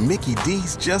up to Mickey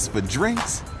D's just for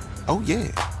drinks? Oh yeah,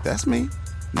 that's me.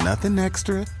 Nothing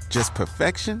extra, just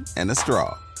perfection and a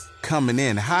straw. Coming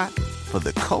in hot for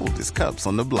the coldest cups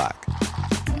on the block.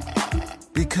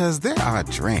 Because there are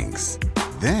drinks.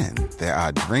 Then there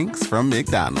are drinks from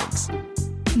McDonald's.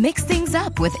 Mix things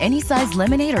up with any size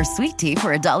lemonade or sweet tea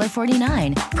for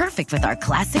 $1.49. Perfect with our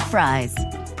classic fries.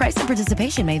 Price and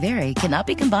participation may vary. Cannot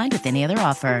be combined with any other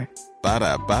offer.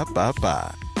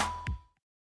 Ba-da-ba-ba-ba.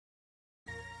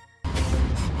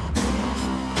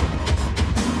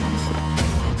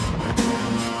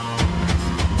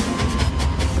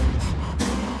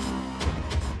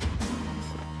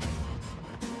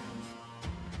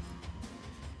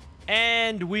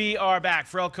 And we are back.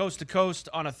 Ferrall Coast to Coast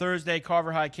on a Thursday.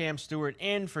 Carver High, Cam Stewart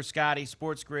in for Scotty,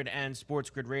 Sports Grid and Sports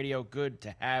Grid Radio. Good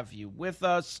to have you with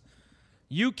us.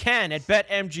 You can, at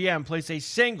BetMGM, place a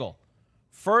single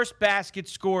first basket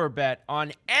scorer bet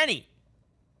on any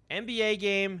NBA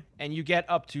game, and you get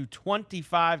up to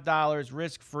 $25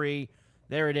 risk-free.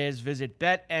 There it is. Visit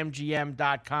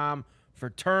BetMGM.com for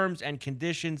terms and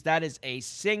conditions. That is a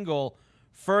single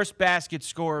first basket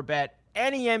scorer bet.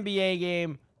 Any NBA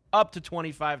game, up to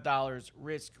 $25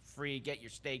 risk-free. Get your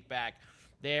stake back.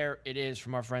 There it is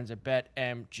from our friends at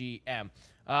BetMGM.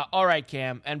 All right,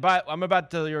 Cam. And I'm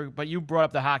about to, but you brought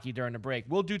up the hockey during the break.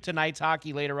 We'll do tonight's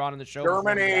hockey later on in the show.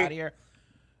 Germany. Before we get out of here.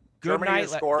 Good Germany night.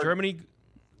 has scored.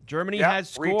 Germany Yep, has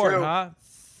scored, 3-2. huh?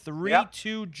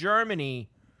 3-2 Germany.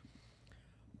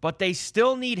 But they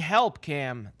still need help,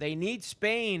 Cam. They need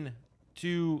Spain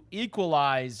to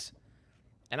equalize,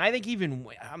 and I think even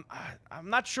I'm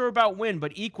not sure about win,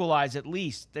 but equalize at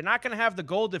least. They're not going to have the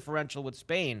goal differential with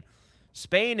Spain.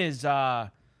 Spain is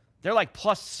they're like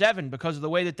 +7 because of the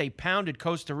way that they pounded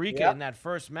Costa Rica in that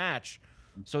first match.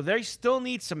 So they still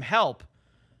need some help.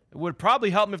 It would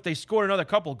probably help them if they scored another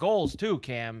couple goals too,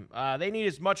 Cam. They need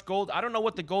as much goal. I don't know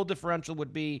what the goal differential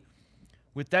would be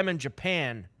with them and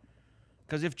Japan.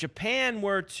 Because if Japan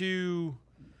were to...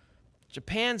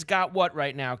 Japan's got what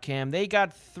right now, Cam? They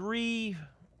got 3.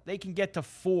 They can get to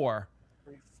 4.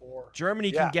 3, 4.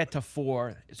 Germany can get to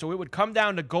 4. So it would come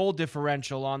down to goal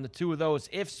differential on the two of those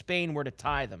if Spain were to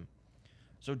tie them.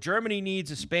 So Germany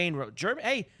needs a Spain...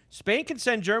 Hey, Spain can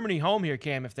send Germany home here,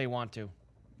 Cam, if they want to.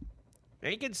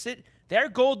 They can sit. Their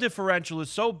goal differential is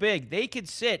so big, they can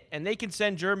sit and they can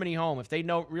send Germany home if they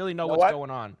really know what's going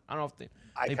on. I don't know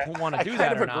if they want to do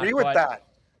that or not. I kind of agree with that.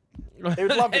 They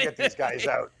would love to get these guys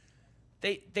out.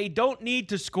 They don't need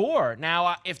to score.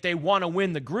 Now, if they want to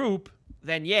win the group,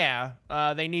 then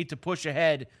they need to push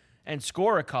ahead and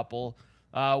score a couple.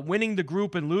 Winning the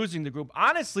group and losing the group.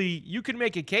 Honestly, you can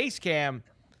make a case, Cam.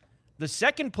 The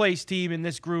second place team in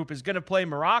this group is going to play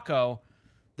Morocco.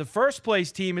 The first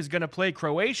place team is going to play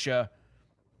Croatia.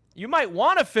 You might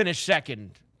want to finish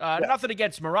second. Nothing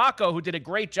against Morocco, who did a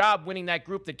great job winning that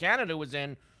group that Canada was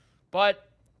in. But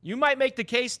you might make the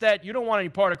case that you don't want any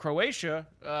part of Croatia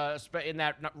in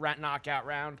that knockout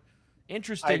round.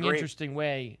 Interesting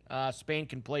way Spain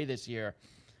can play this year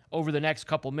over the next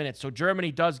couple minutes. So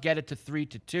Germany does get it to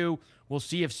 3-2. We'll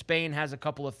see if Spain has a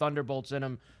couple of thunderbolts in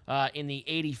them in the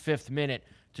 85th minute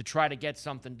to try to get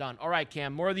something done. All right,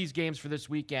 Cam, more of these games for this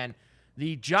weekend.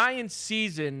 The Giants'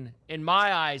 season, in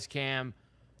my eyes, Cam,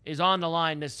 is on the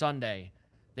line this Sunday.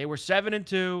 They were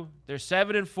 7-2. They're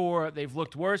 7-4. They've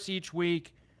looked worse each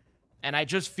week. And I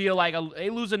just feel like they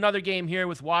lose another game here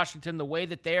with Washington, the way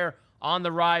that they're on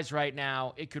the rise right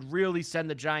now, it could really send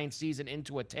the Giants' season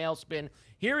into a tailspin.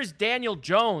 Here is Daniel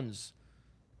Jones,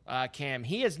 Cam.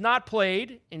 He has not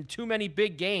played in too many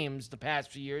big games the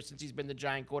past few years since he's been the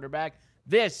Giant quarterback.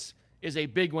 This is a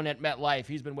big one at MetLife.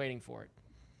 He's been waiting for it.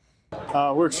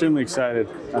 We're extremely excited.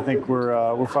 I think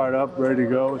we're fired up, ready to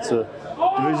go. It's a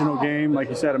divisional game, like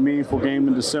you said, a meaningful game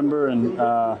in December, and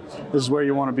this is where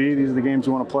you want to be. These are the games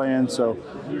you want to play in, so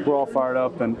we're all fired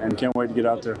up and can't wait to get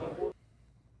out there.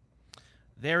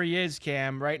 There he is,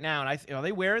 Cam, right now. And are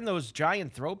they wearing those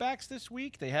Giant throwbacks this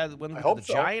week? They had one with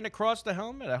the Giant across the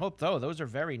helmet. I hope so. Those are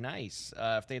very nice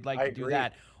if they'd like to do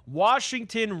that.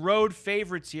 Washington road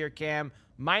favorites here, Cam,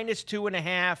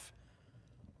 -2.5.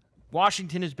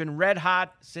 Washington has been red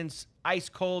hot since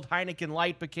ice-cold Heineken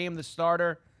Light became the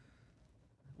starter.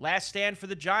 Last stand for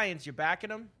the Giants. You backing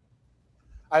them?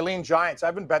 I lean Giants. I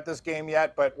haven't bet this game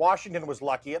yet, but Washington was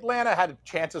lucky. Atlanta had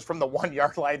chances from the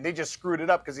 1-yard line. They just screwed it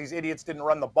up because these idiots didn't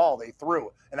run the ball. They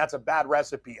threw, and that's a bad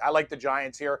recipe. I like the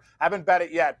Giants here. I haven't bet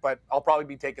it yet, but I'll probably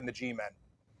be taking the G-men.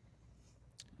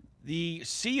 The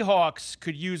Seahawks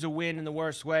could use a win in the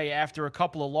worst way after a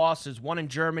couple of losses, one in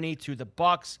Germany to the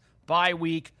Bucs, bye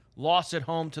week, loss at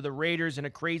home to the Raiders in a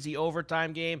crazy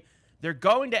overtime game. They're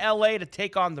going to L.A. to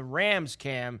take on the Rams,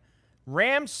 Cam.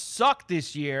 Rams suck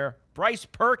this year. Bryce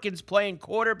Perkins playing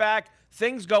quarterback.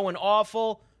 Things going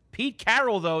awful. Pete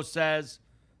Carroll, though, says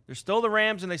they're still the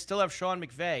Rams and they still have Sean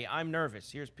McVay. I'm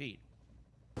nervous. Here's Pete.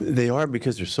 They are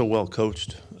because they're so well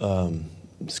coached.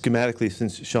 Schematically,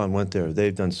 since Sean went there,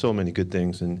 they've done so many good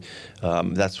things, and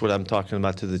that's what I'm talking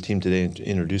about to the team today,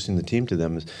 introducing the team to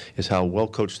them, is how well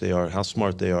coached they are, how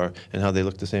smart they are, and how they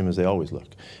look the same as they always look.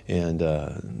 And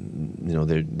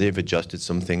they've adjusted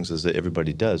some things as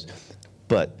everybody does,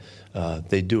 but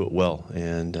they do it well.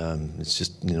 And it's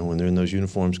just when they're in those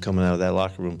uniforms coming out of that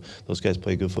locker room, those guys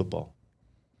play good football.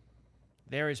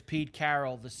 There is Pete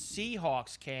Carroll. The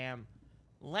Seahawks, Cam,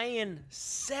 laying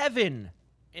 7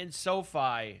 in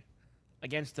SoFi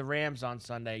against the Rams on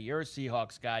Sunday. You're a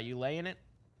Seahawks guy. You laying it?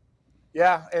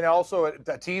 Yeah, and also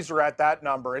a teaser at that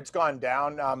number. It's gone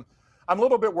down. I'm a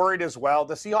little bit worried as well.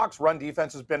 The Seahawks' run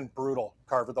defense has been brutal,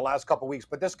 Carver, the last couple of weeks,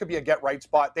 but this could be a get-right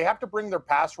spot. They have to bring their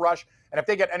pass rush, and if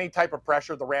they get any type of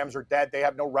pressure, the Rams are dead. They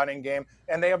have no running game,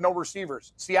 and they have no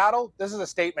receivers. Seattle, this is a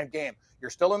statement game. You're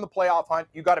still in the playoff hunt.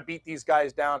 You got to beat these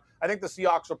guys down. I think the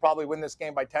Seahawks will probably win this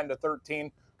game by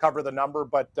 10-13, cover the number,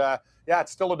 but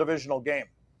it's still a divisional game.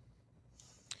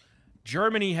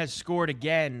 Germany has scored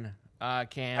again,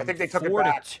 Cam. I think they took it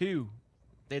back. 4-2.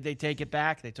 Did they take it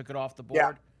back? They took it off the board?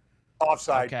 Yeah.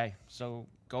 Offside. Okay, so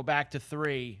go back to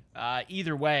 3.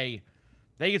 Either way,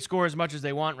 they can score as much as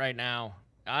they want right now.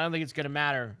 I don't think it's going to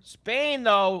matter. Spain,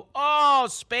 though,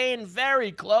 Spain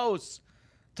very close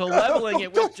to leveling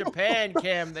it with Japan,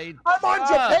 Cam. I'm on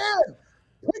Japan.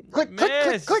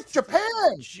 Click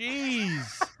Japan.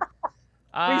 Jeez.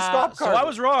 stop, so I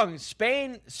was wrong.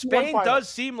 Spain does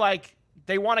seem like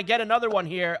they want to get another one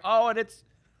here. Oh, and it's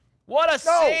what a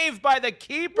save by the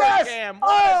keeper, Cam.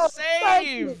 What a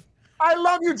save. I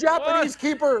love you, Japanese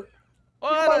keeper.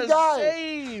 What a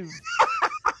save.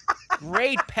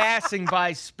 Great passing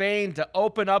by Spain to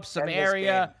open up some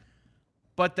area.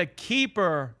 But the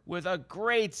keeper, with a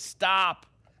great stop,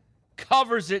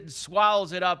 covers it and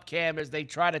swallows it up, Cam, as they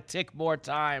try to tick more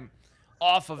time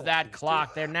off of that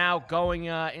clock. They're now going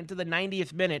into the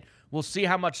 90th minute. We'll see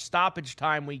how much stoppage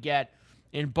time we get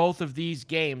in both of these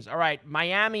games. All right,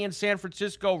 Miami and San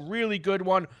Francisco, really good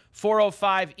one.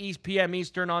 4:05 p.m.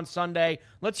 Eastern on Sunday.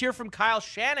 Let's hear from Kyle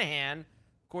Shanahan.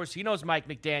 Of course, he knows Mike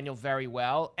McDaniel very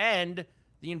well, and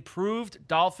the improved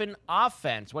Dolphin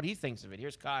offense, what he thinks of it.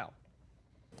 Here's Kyle.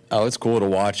 Oh, it's cool to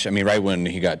watch. I mean, right when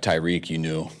he got Tyreek, you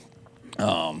knew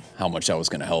how much that was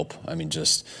going to help. I mean,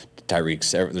 just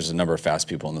Tyreek's, there's a number of fast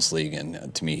people in this league,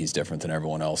 and to me, he's different than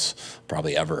everyone else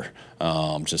probably ever.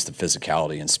 Just the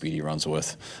physicality and speed he runs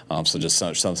with. So just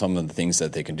some of the things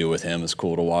that they can do with him is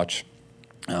cool to watch.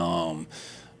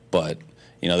 But,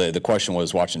 you know, the question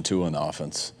was watching Tua in the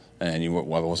offense. And I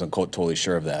wasn't totally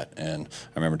sure of that. And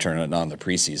I remember turning it on in the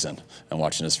preseason and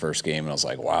watching his first game, and I was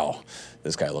like, wow,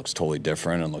 this guy looks totally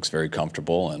different and looks very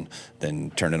comfortable. And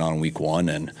then turned it on week one,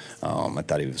 and I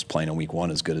thought he was playing in week one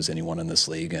as good as anyone in this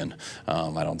league. And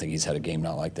I don't think he's had a game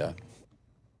not like that.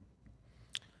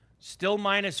 Still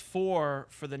 -4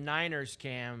 for the Niners,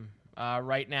 Cam,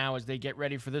 right now as they get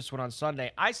ready for this one on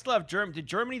Sunday. I still have Germany. Did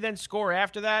Germany then score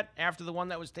after that, after the one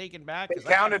that was taken back? They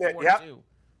counted it, yep.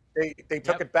 They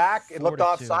took it back. It looked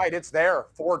offside. It's there.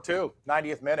 4-2,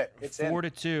 90th minute. It's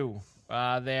 4-2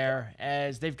 there,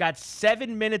 as they've got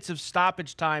 7 minutes of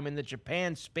stoppage time in the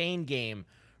Japan-Spain game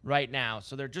right now.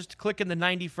 So they're just clicking the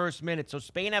 91st minute. So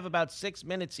Spain have about 6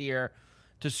 minutes here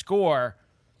to score.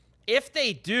 If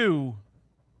they do,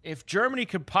 if Germany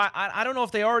could pile, I don't know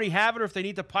if they already have it or if they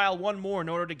need to pile one more in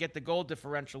order to get the goal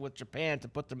differential with Japan to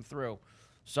put them through.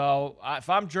 So if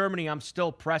I'm Germany, I'm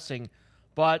still pressing.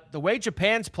 But the way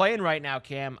Japan's playing right now,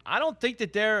 Cam, I don't think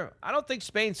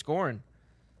Spain's scoring.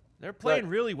 They're playing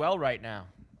really well right now.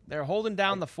 They're holding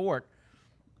down the fort.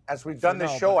 As we've done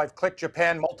this show, I've clicked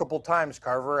Japan multiple times,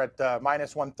 Carver, at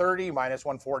 -130,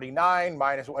 -149,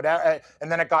 minus whatever,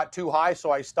 and then it got too high,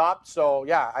 so I stopped. So,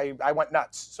 yeah, I went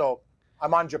nuts. So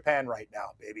I'm on Japan right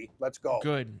now, baby. Let's go.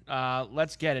 Good.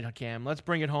 Let's get it, Cam. Let's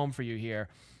bring it home for you here.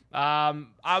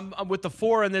 I'm with the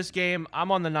 4 in this game.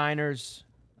 I'm on the Niners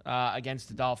against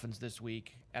the Dolphins this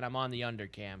week, and I'm on the under,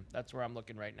 Cam. That's where I'm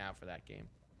looking right now for that game.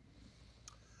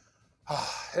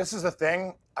 This is the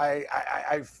thing. I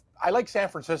like San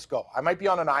Francisco. I might be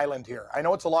on an island here. I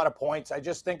know it's a lot of points. I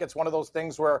just think it's one of those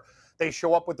things where they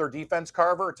show up with their defense,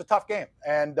 Carver. It's a tough game,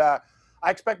 and I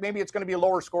expect maybe it's going to be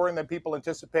lower scoring than people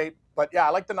anticipate. But, yeah,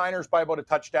 I like the Niners by about a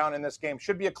touchdown in this game.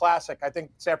 Should be a classic. I think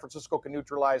San Francisco can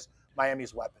neutralize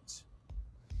Miami's weapons.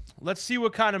 Let's see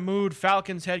what kind of mood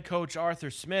Falcons head coach Arthur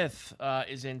Smith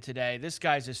is in today. This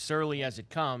guy's as surly as it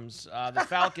comes. The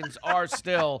Falcons are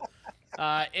still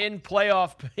in a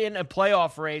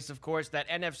playoff race. Of course, that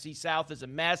NFC South is a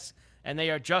mess, and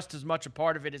they are just as much a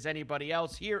part of it as anybody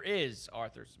else. Here is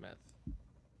Arthur Smith.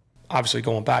 Obviously,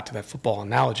 going back to that football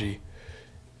analogy,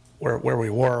 where we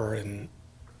were, and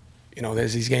you know,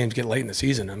 as these games get late in the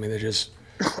season, I mean,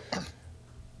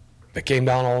 they came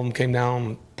down. All of them came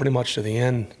down pretty much to the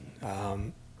end.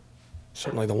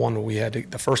 Certainly the one we had,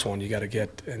 the first one you got to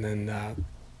get, and then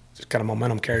just kind of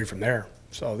momentum carried from there.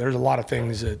 So there's a lot of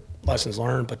things lessons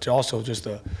learned, but also just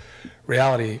the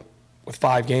reality with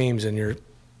 5 games and you're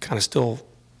kind of still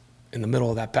in the middle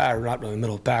of that pack, or not in the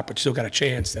middle of the pack, but you still got a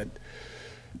chance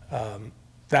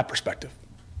that perspective.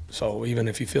 So even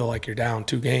if you feel like you're down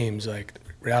 2 games, like the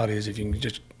reality is if you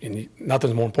can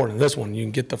nothing's more important than this one. You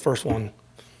can get the first one,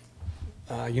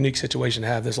 unique situation to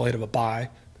have this late of a bye,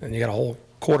 and you got a whole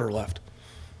quarter left.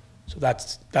 So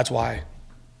that's why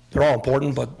they're all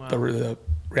important, but the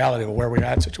reality of where we're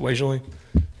at situationally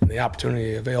and the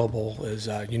opportunity available is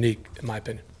unique, in my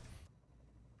opinion.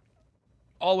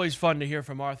 Always fun to hear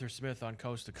from Arthur Smith on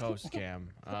Coast to Coast, Cam.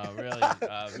 Really,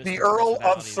 the Earl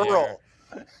of Searle.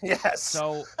 Yes.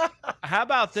 So how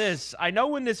about this? I know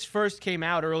when this first came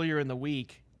out earlier in the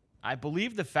week, I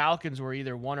believe the Falcons were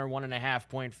either 1 or 1.5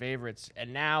 point favorites,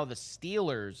 and now the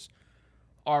Steelers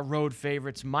are road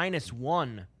favorites,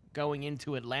 -1 going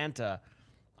into Atlanta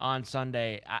on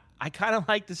Sunday. I kind of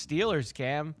like the Steelers,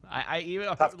 Cam. I even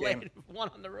laid one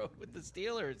on the road with the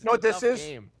Steelers. You know what this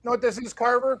is? Know what this is,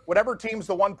 Carver? Whatever team's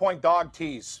the 1-point dog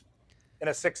tease. in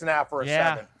a 6.5 or a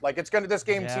Yeah. 7. Like this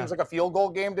game seems like a field goal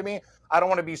game to me. I don't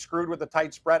want to be screwed with the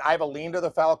tight spread. I have a lean to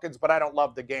the Falcons, but I don't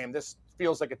love the game. This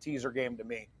feels like a teaser game to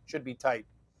me. Should be tight.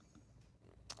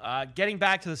 Getting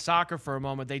back to the soccer for a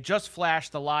moment, they just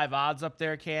flashed the live odds up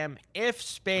there, Cam. If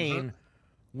Spain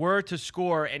were to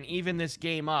score and even this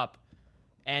game up,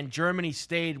 and Germany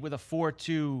stayed with a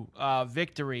 4-2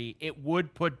 victory, it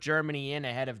would put Germany in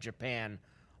ahead of Japan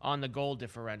on the goal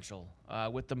differential,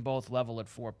 with them both level at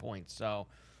 4 points. So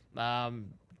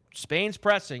Spain's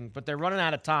pressing, but they're running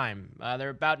out of time. They're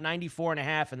about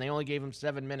 94.5, and they only gave them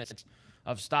 7 minutes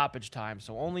of stoppage time,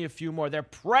 so only a few more. They're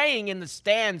praying in the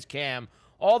stands, Cam.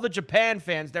 All the Japan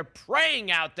fans, they're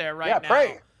praying out there now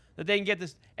that they can get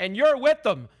this. And you're with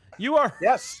them. You are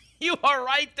You are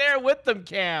right there with them,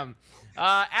 Cam.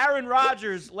 Aaron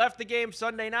Rodgers left the game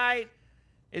Sunday night.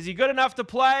 Is he good enough to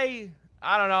play?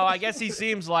 I don't know. I guess he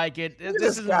seems like it.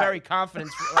 This isn't very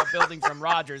confidence building from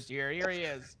Rodgers here. Here he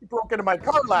is. He broke into my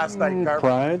car last night, Carver.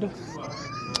 Pride,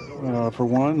 for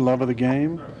one. Love of the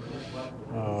game.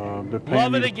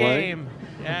 Love of the game.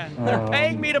 Yeah, they're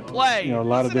paying me to play. A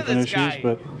lot of different issues,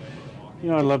 but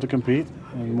I love to compete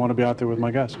and want to be out there with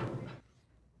my guys.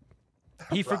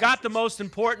 He forgot the most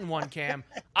important one, Cam.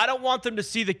 I don't want them to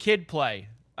see the kid play.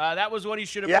 That was what he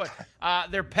should have put.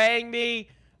 They're paying me,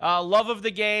 love of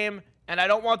the game, and I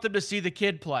don't want them to see the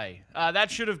kid play. That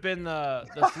should have been the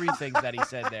 3 things that he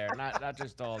said there, not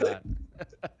just all that.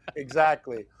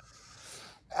 Exactly.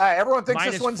 Everyone thinks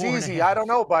this one's easy. I don't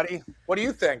know, buddy. What do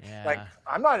you think? Yeah.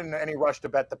 I'm not in any rush to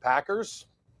bet the Packers.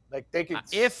 They could. I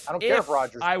don't care if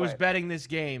Rodgers. I was betting this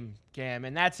game, Cam,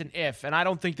 and that's an if. And I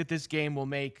don't think that this game will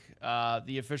make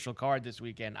the official card this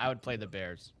weekend. I would play the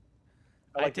Bears.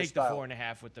 I'd take the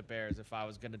 4.5 with the Bears if I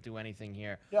was going to do anything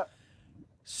here. Yeah.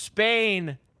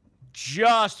 Spain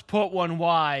just put one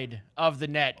wide of the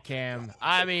net, Cam.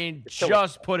 I mean,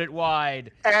 just put it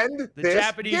wide. And the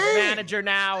Japanese manager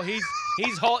now, he's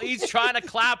trying to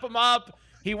clap him up.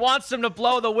 He wants them to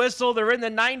blow the whistle. They're in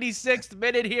the 96th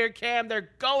minute here, Cam. They're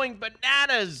going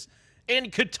bananas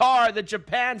in Qatar, the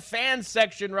Japan fan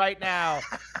section right now,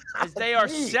 as they are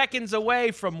seconds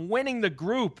away from winning the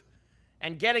group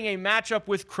and getting a matchup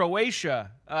with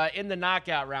Croatia in the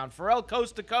knockout round. Pharrell,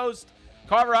 Coast to Coast.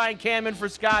 Carver High and Cam in for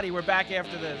Scotty. We're back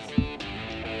after this.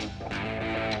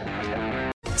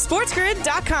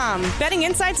 SportsGrid.com. Betting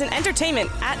insights and entertainment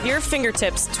at your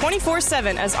fingertips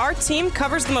 24/7 as our team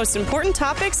covers the most important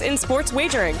topics in sports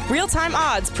wagering. Real-time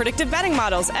odds, predictive betting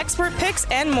models, expert picks,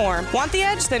 and more. Want the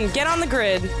edge? Then get on the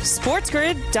grid.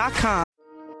 SportsGrid.com.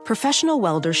 Professional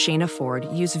welder Shayna Ford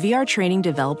used VR training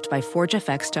developed by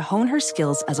ForgeFX to hone her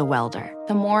skills as a welder.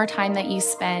 The more time that you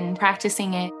spend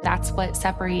practicing it, that's what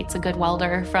separates a good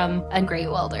welder from a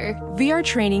great welder. VR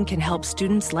training can help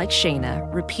students like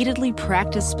Shayna repeatedly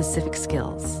practice specific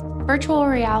skills. Virtual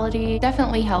reality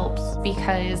definitely helps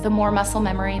because the more muscle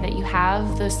memory that you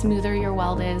have, the smoother your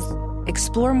weld is.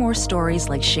 Explore more stories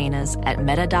like Shayna's at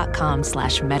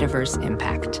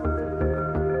meta.com/metaverseimpact.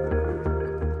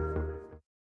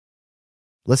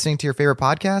 Listening to your favorite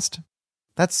podcast?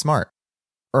 That's smart.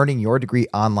 Earning your degree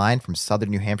online from Southern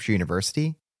New Hampshire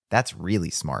University? That's really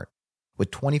smart.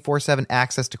 With 24/7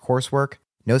 access to coursework,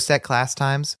 no set class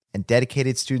times, and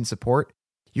dedicated student support,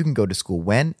 you can go to school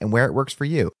when and where it works for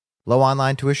you. Low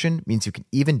online tuition means you can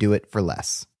even do it for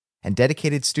less. And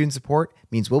dedicated student support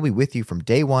means we'll be with you from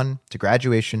day one to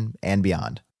graduation and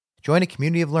beyond. Join a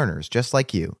community of learners just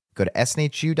like you. Go to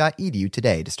snhu.edu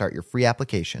today to start your free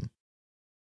application.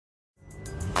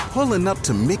 Pulling up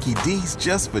to Mickey D's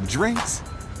just for drinks?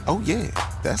 Oh yeah,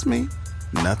 that's me.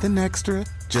 Nothing extra,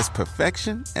 just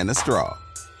perfection and a straw.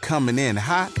 Coming in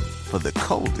hot for the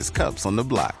coldest cups on the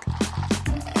block.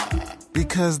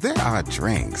 Because there are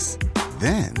drinks.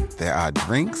 Then there are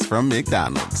drinks from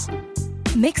McDonald's.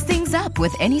 Mix things up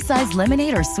with any size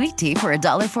lemonade or sweet tea for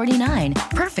 $1.49.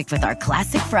 Perfect with our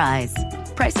classic fries.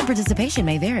 Price and participation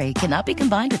may vary. Cannot be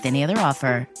combined with any other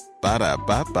offer.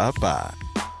 Ba-da-ba-ba-ba.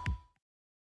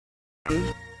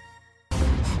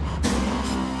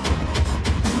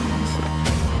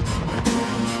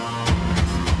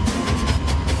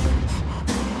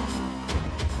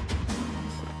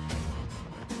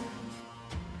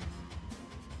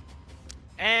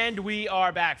 And we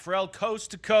are back. Pharrell,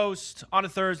 Coast to Coast on a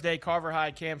Thursday. Carver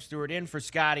High, Cam Stewart in for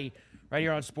Scotty right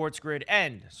here on Sports Grid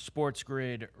and Sports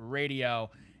Grid Radio.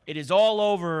 It is all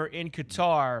over in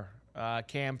Qatar,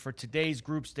 Cam, for today's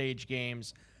group stage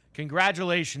games.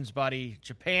 Congratulations, buddy.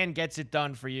 Japan gets it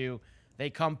done for you. They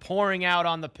come pouring out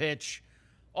on the pitch.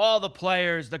 All the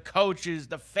players, the coaches,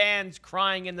 the fans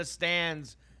crying in the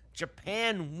stands.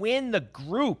 Japan win the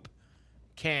group.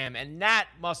 Cam, and that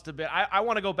must have been, I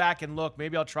want to go back and look,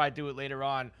 maybe I'll try to do it later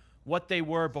on, what they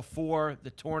were before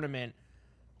the tournament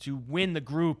to win the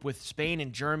group with Spain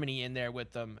and Germany in there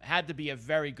with them. Had to be a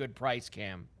very good price,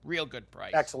 Cam. Real good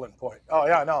price. Excellent point. Oh,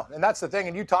 yeah, no. And that's the thing.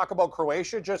 And you talk about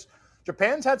Croatia,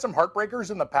 Japan's had some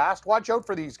heartbreakers in the past. Watch out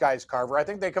for these guys, Carver. I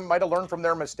think they might have learned from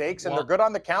their mistakes, and they're good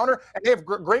on the counter. And they have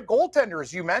great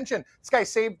goaltenders, you mentioned. This guy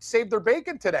saved their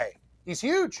bacon today. He's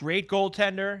huge. Great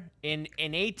goaltender. In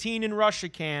 18 in Russia,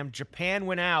 Cam, Japan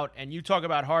went out, and you talk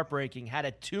about heartbreaking, had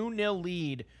a 2-0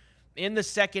 lead in the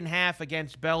second half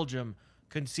against Belgium,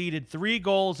 conceded 3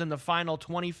 goals in the final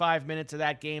 25 minutes of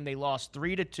that game. They lost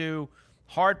 3-2,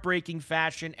 heartbreaking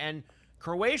fashion. And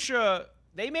Croatia,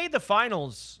 they made the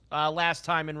finals last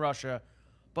time in Russia.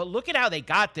 But look at how they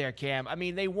got there, Cam. I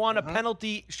mean, they won a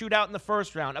penalty shootout in the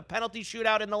first round, a penalty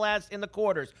shootout in the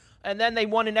quarters, and then they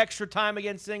won in extra time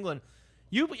against England.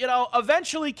 You know,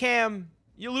 eventually, Cam,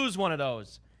 you lose one of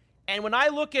those. And when I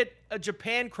look at a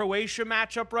Japan-Croatia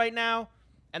matchup right now,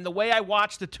 and the way I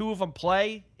watch the two of them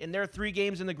play in their 3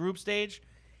 games in the group stage,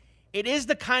 it is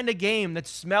the kind of game that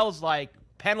smells like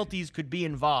penalties could be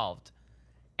involved.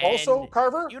 And also,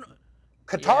 Carver,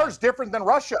 Qatar's different than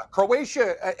Russia.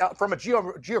 Croatia, from a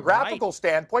geographical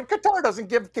standpoint, Qatar doesn't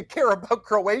care about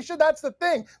Croatia. That's the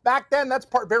thing. Back then, that's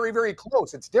very, very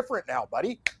close. It's different now,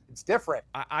 buddy. It's different.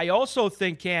 I also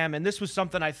think, Cam, and this was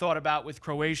something I thought about with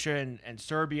Croatia and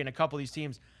Serbia and a couple of these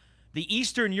teams, the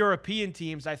Eastern European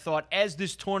teams, I thought, as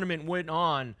this tournament went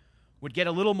on, would get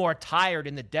a little more tired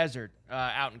in the desert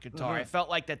out in Qatar. I felt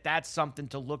like that's something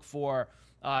to look for,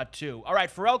 too. All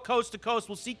right, Pharrell Coast to Coast.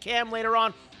 We'll see Cam later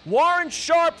on. Warren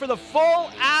Sharp for the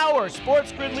full hour.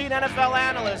 Sports Grid lead NFL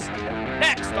analyst.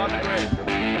 Next on the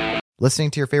Grid. Listening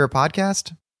to your favorite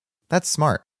podcast? That's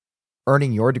smart.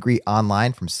 Earning your degree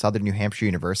online from Southern New Hampshire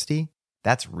University?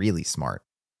 That's really smart.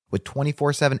 With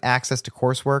 24/7 access to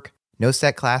coursework, no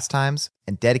set class times,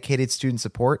 and dedicated student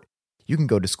support, you can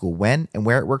go to school when and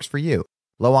where it works for you.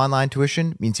 Low online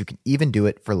tuition means you can even do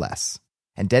it for less.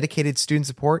 And dedicated student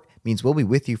support means we'll be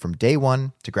with you from day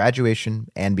one to graduation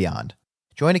and beyond.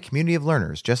 Join a community of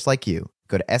learners just like you.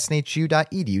 Go to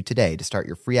snhu.edu today to start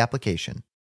your free application.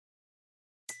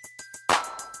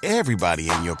 Everybody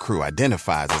in your crew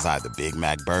identifies as either Big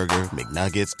Mac Burger,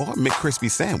 McNuggets, or McCrispy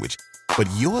Sandwich. But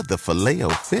you're the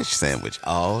Filet-O-Fish Sandwich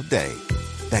all day.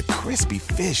 That crispy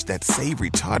fish, that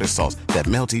savory tartar sauce, that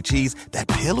melty cheese, that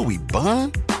pillowy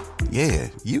bun. Yeah,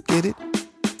 you get it.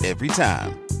 Every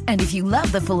time. And if you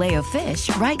love the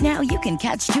Filet-O-Fish, right now you can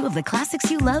catch 2 of the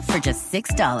classics you love for just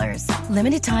 $6.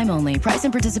 Limited time only. Price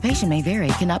and participation may vary.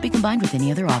 Cannot be combined with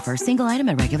any other offer. Single item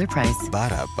at regular price.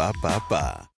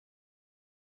 Ba-da-ba-ba-ba.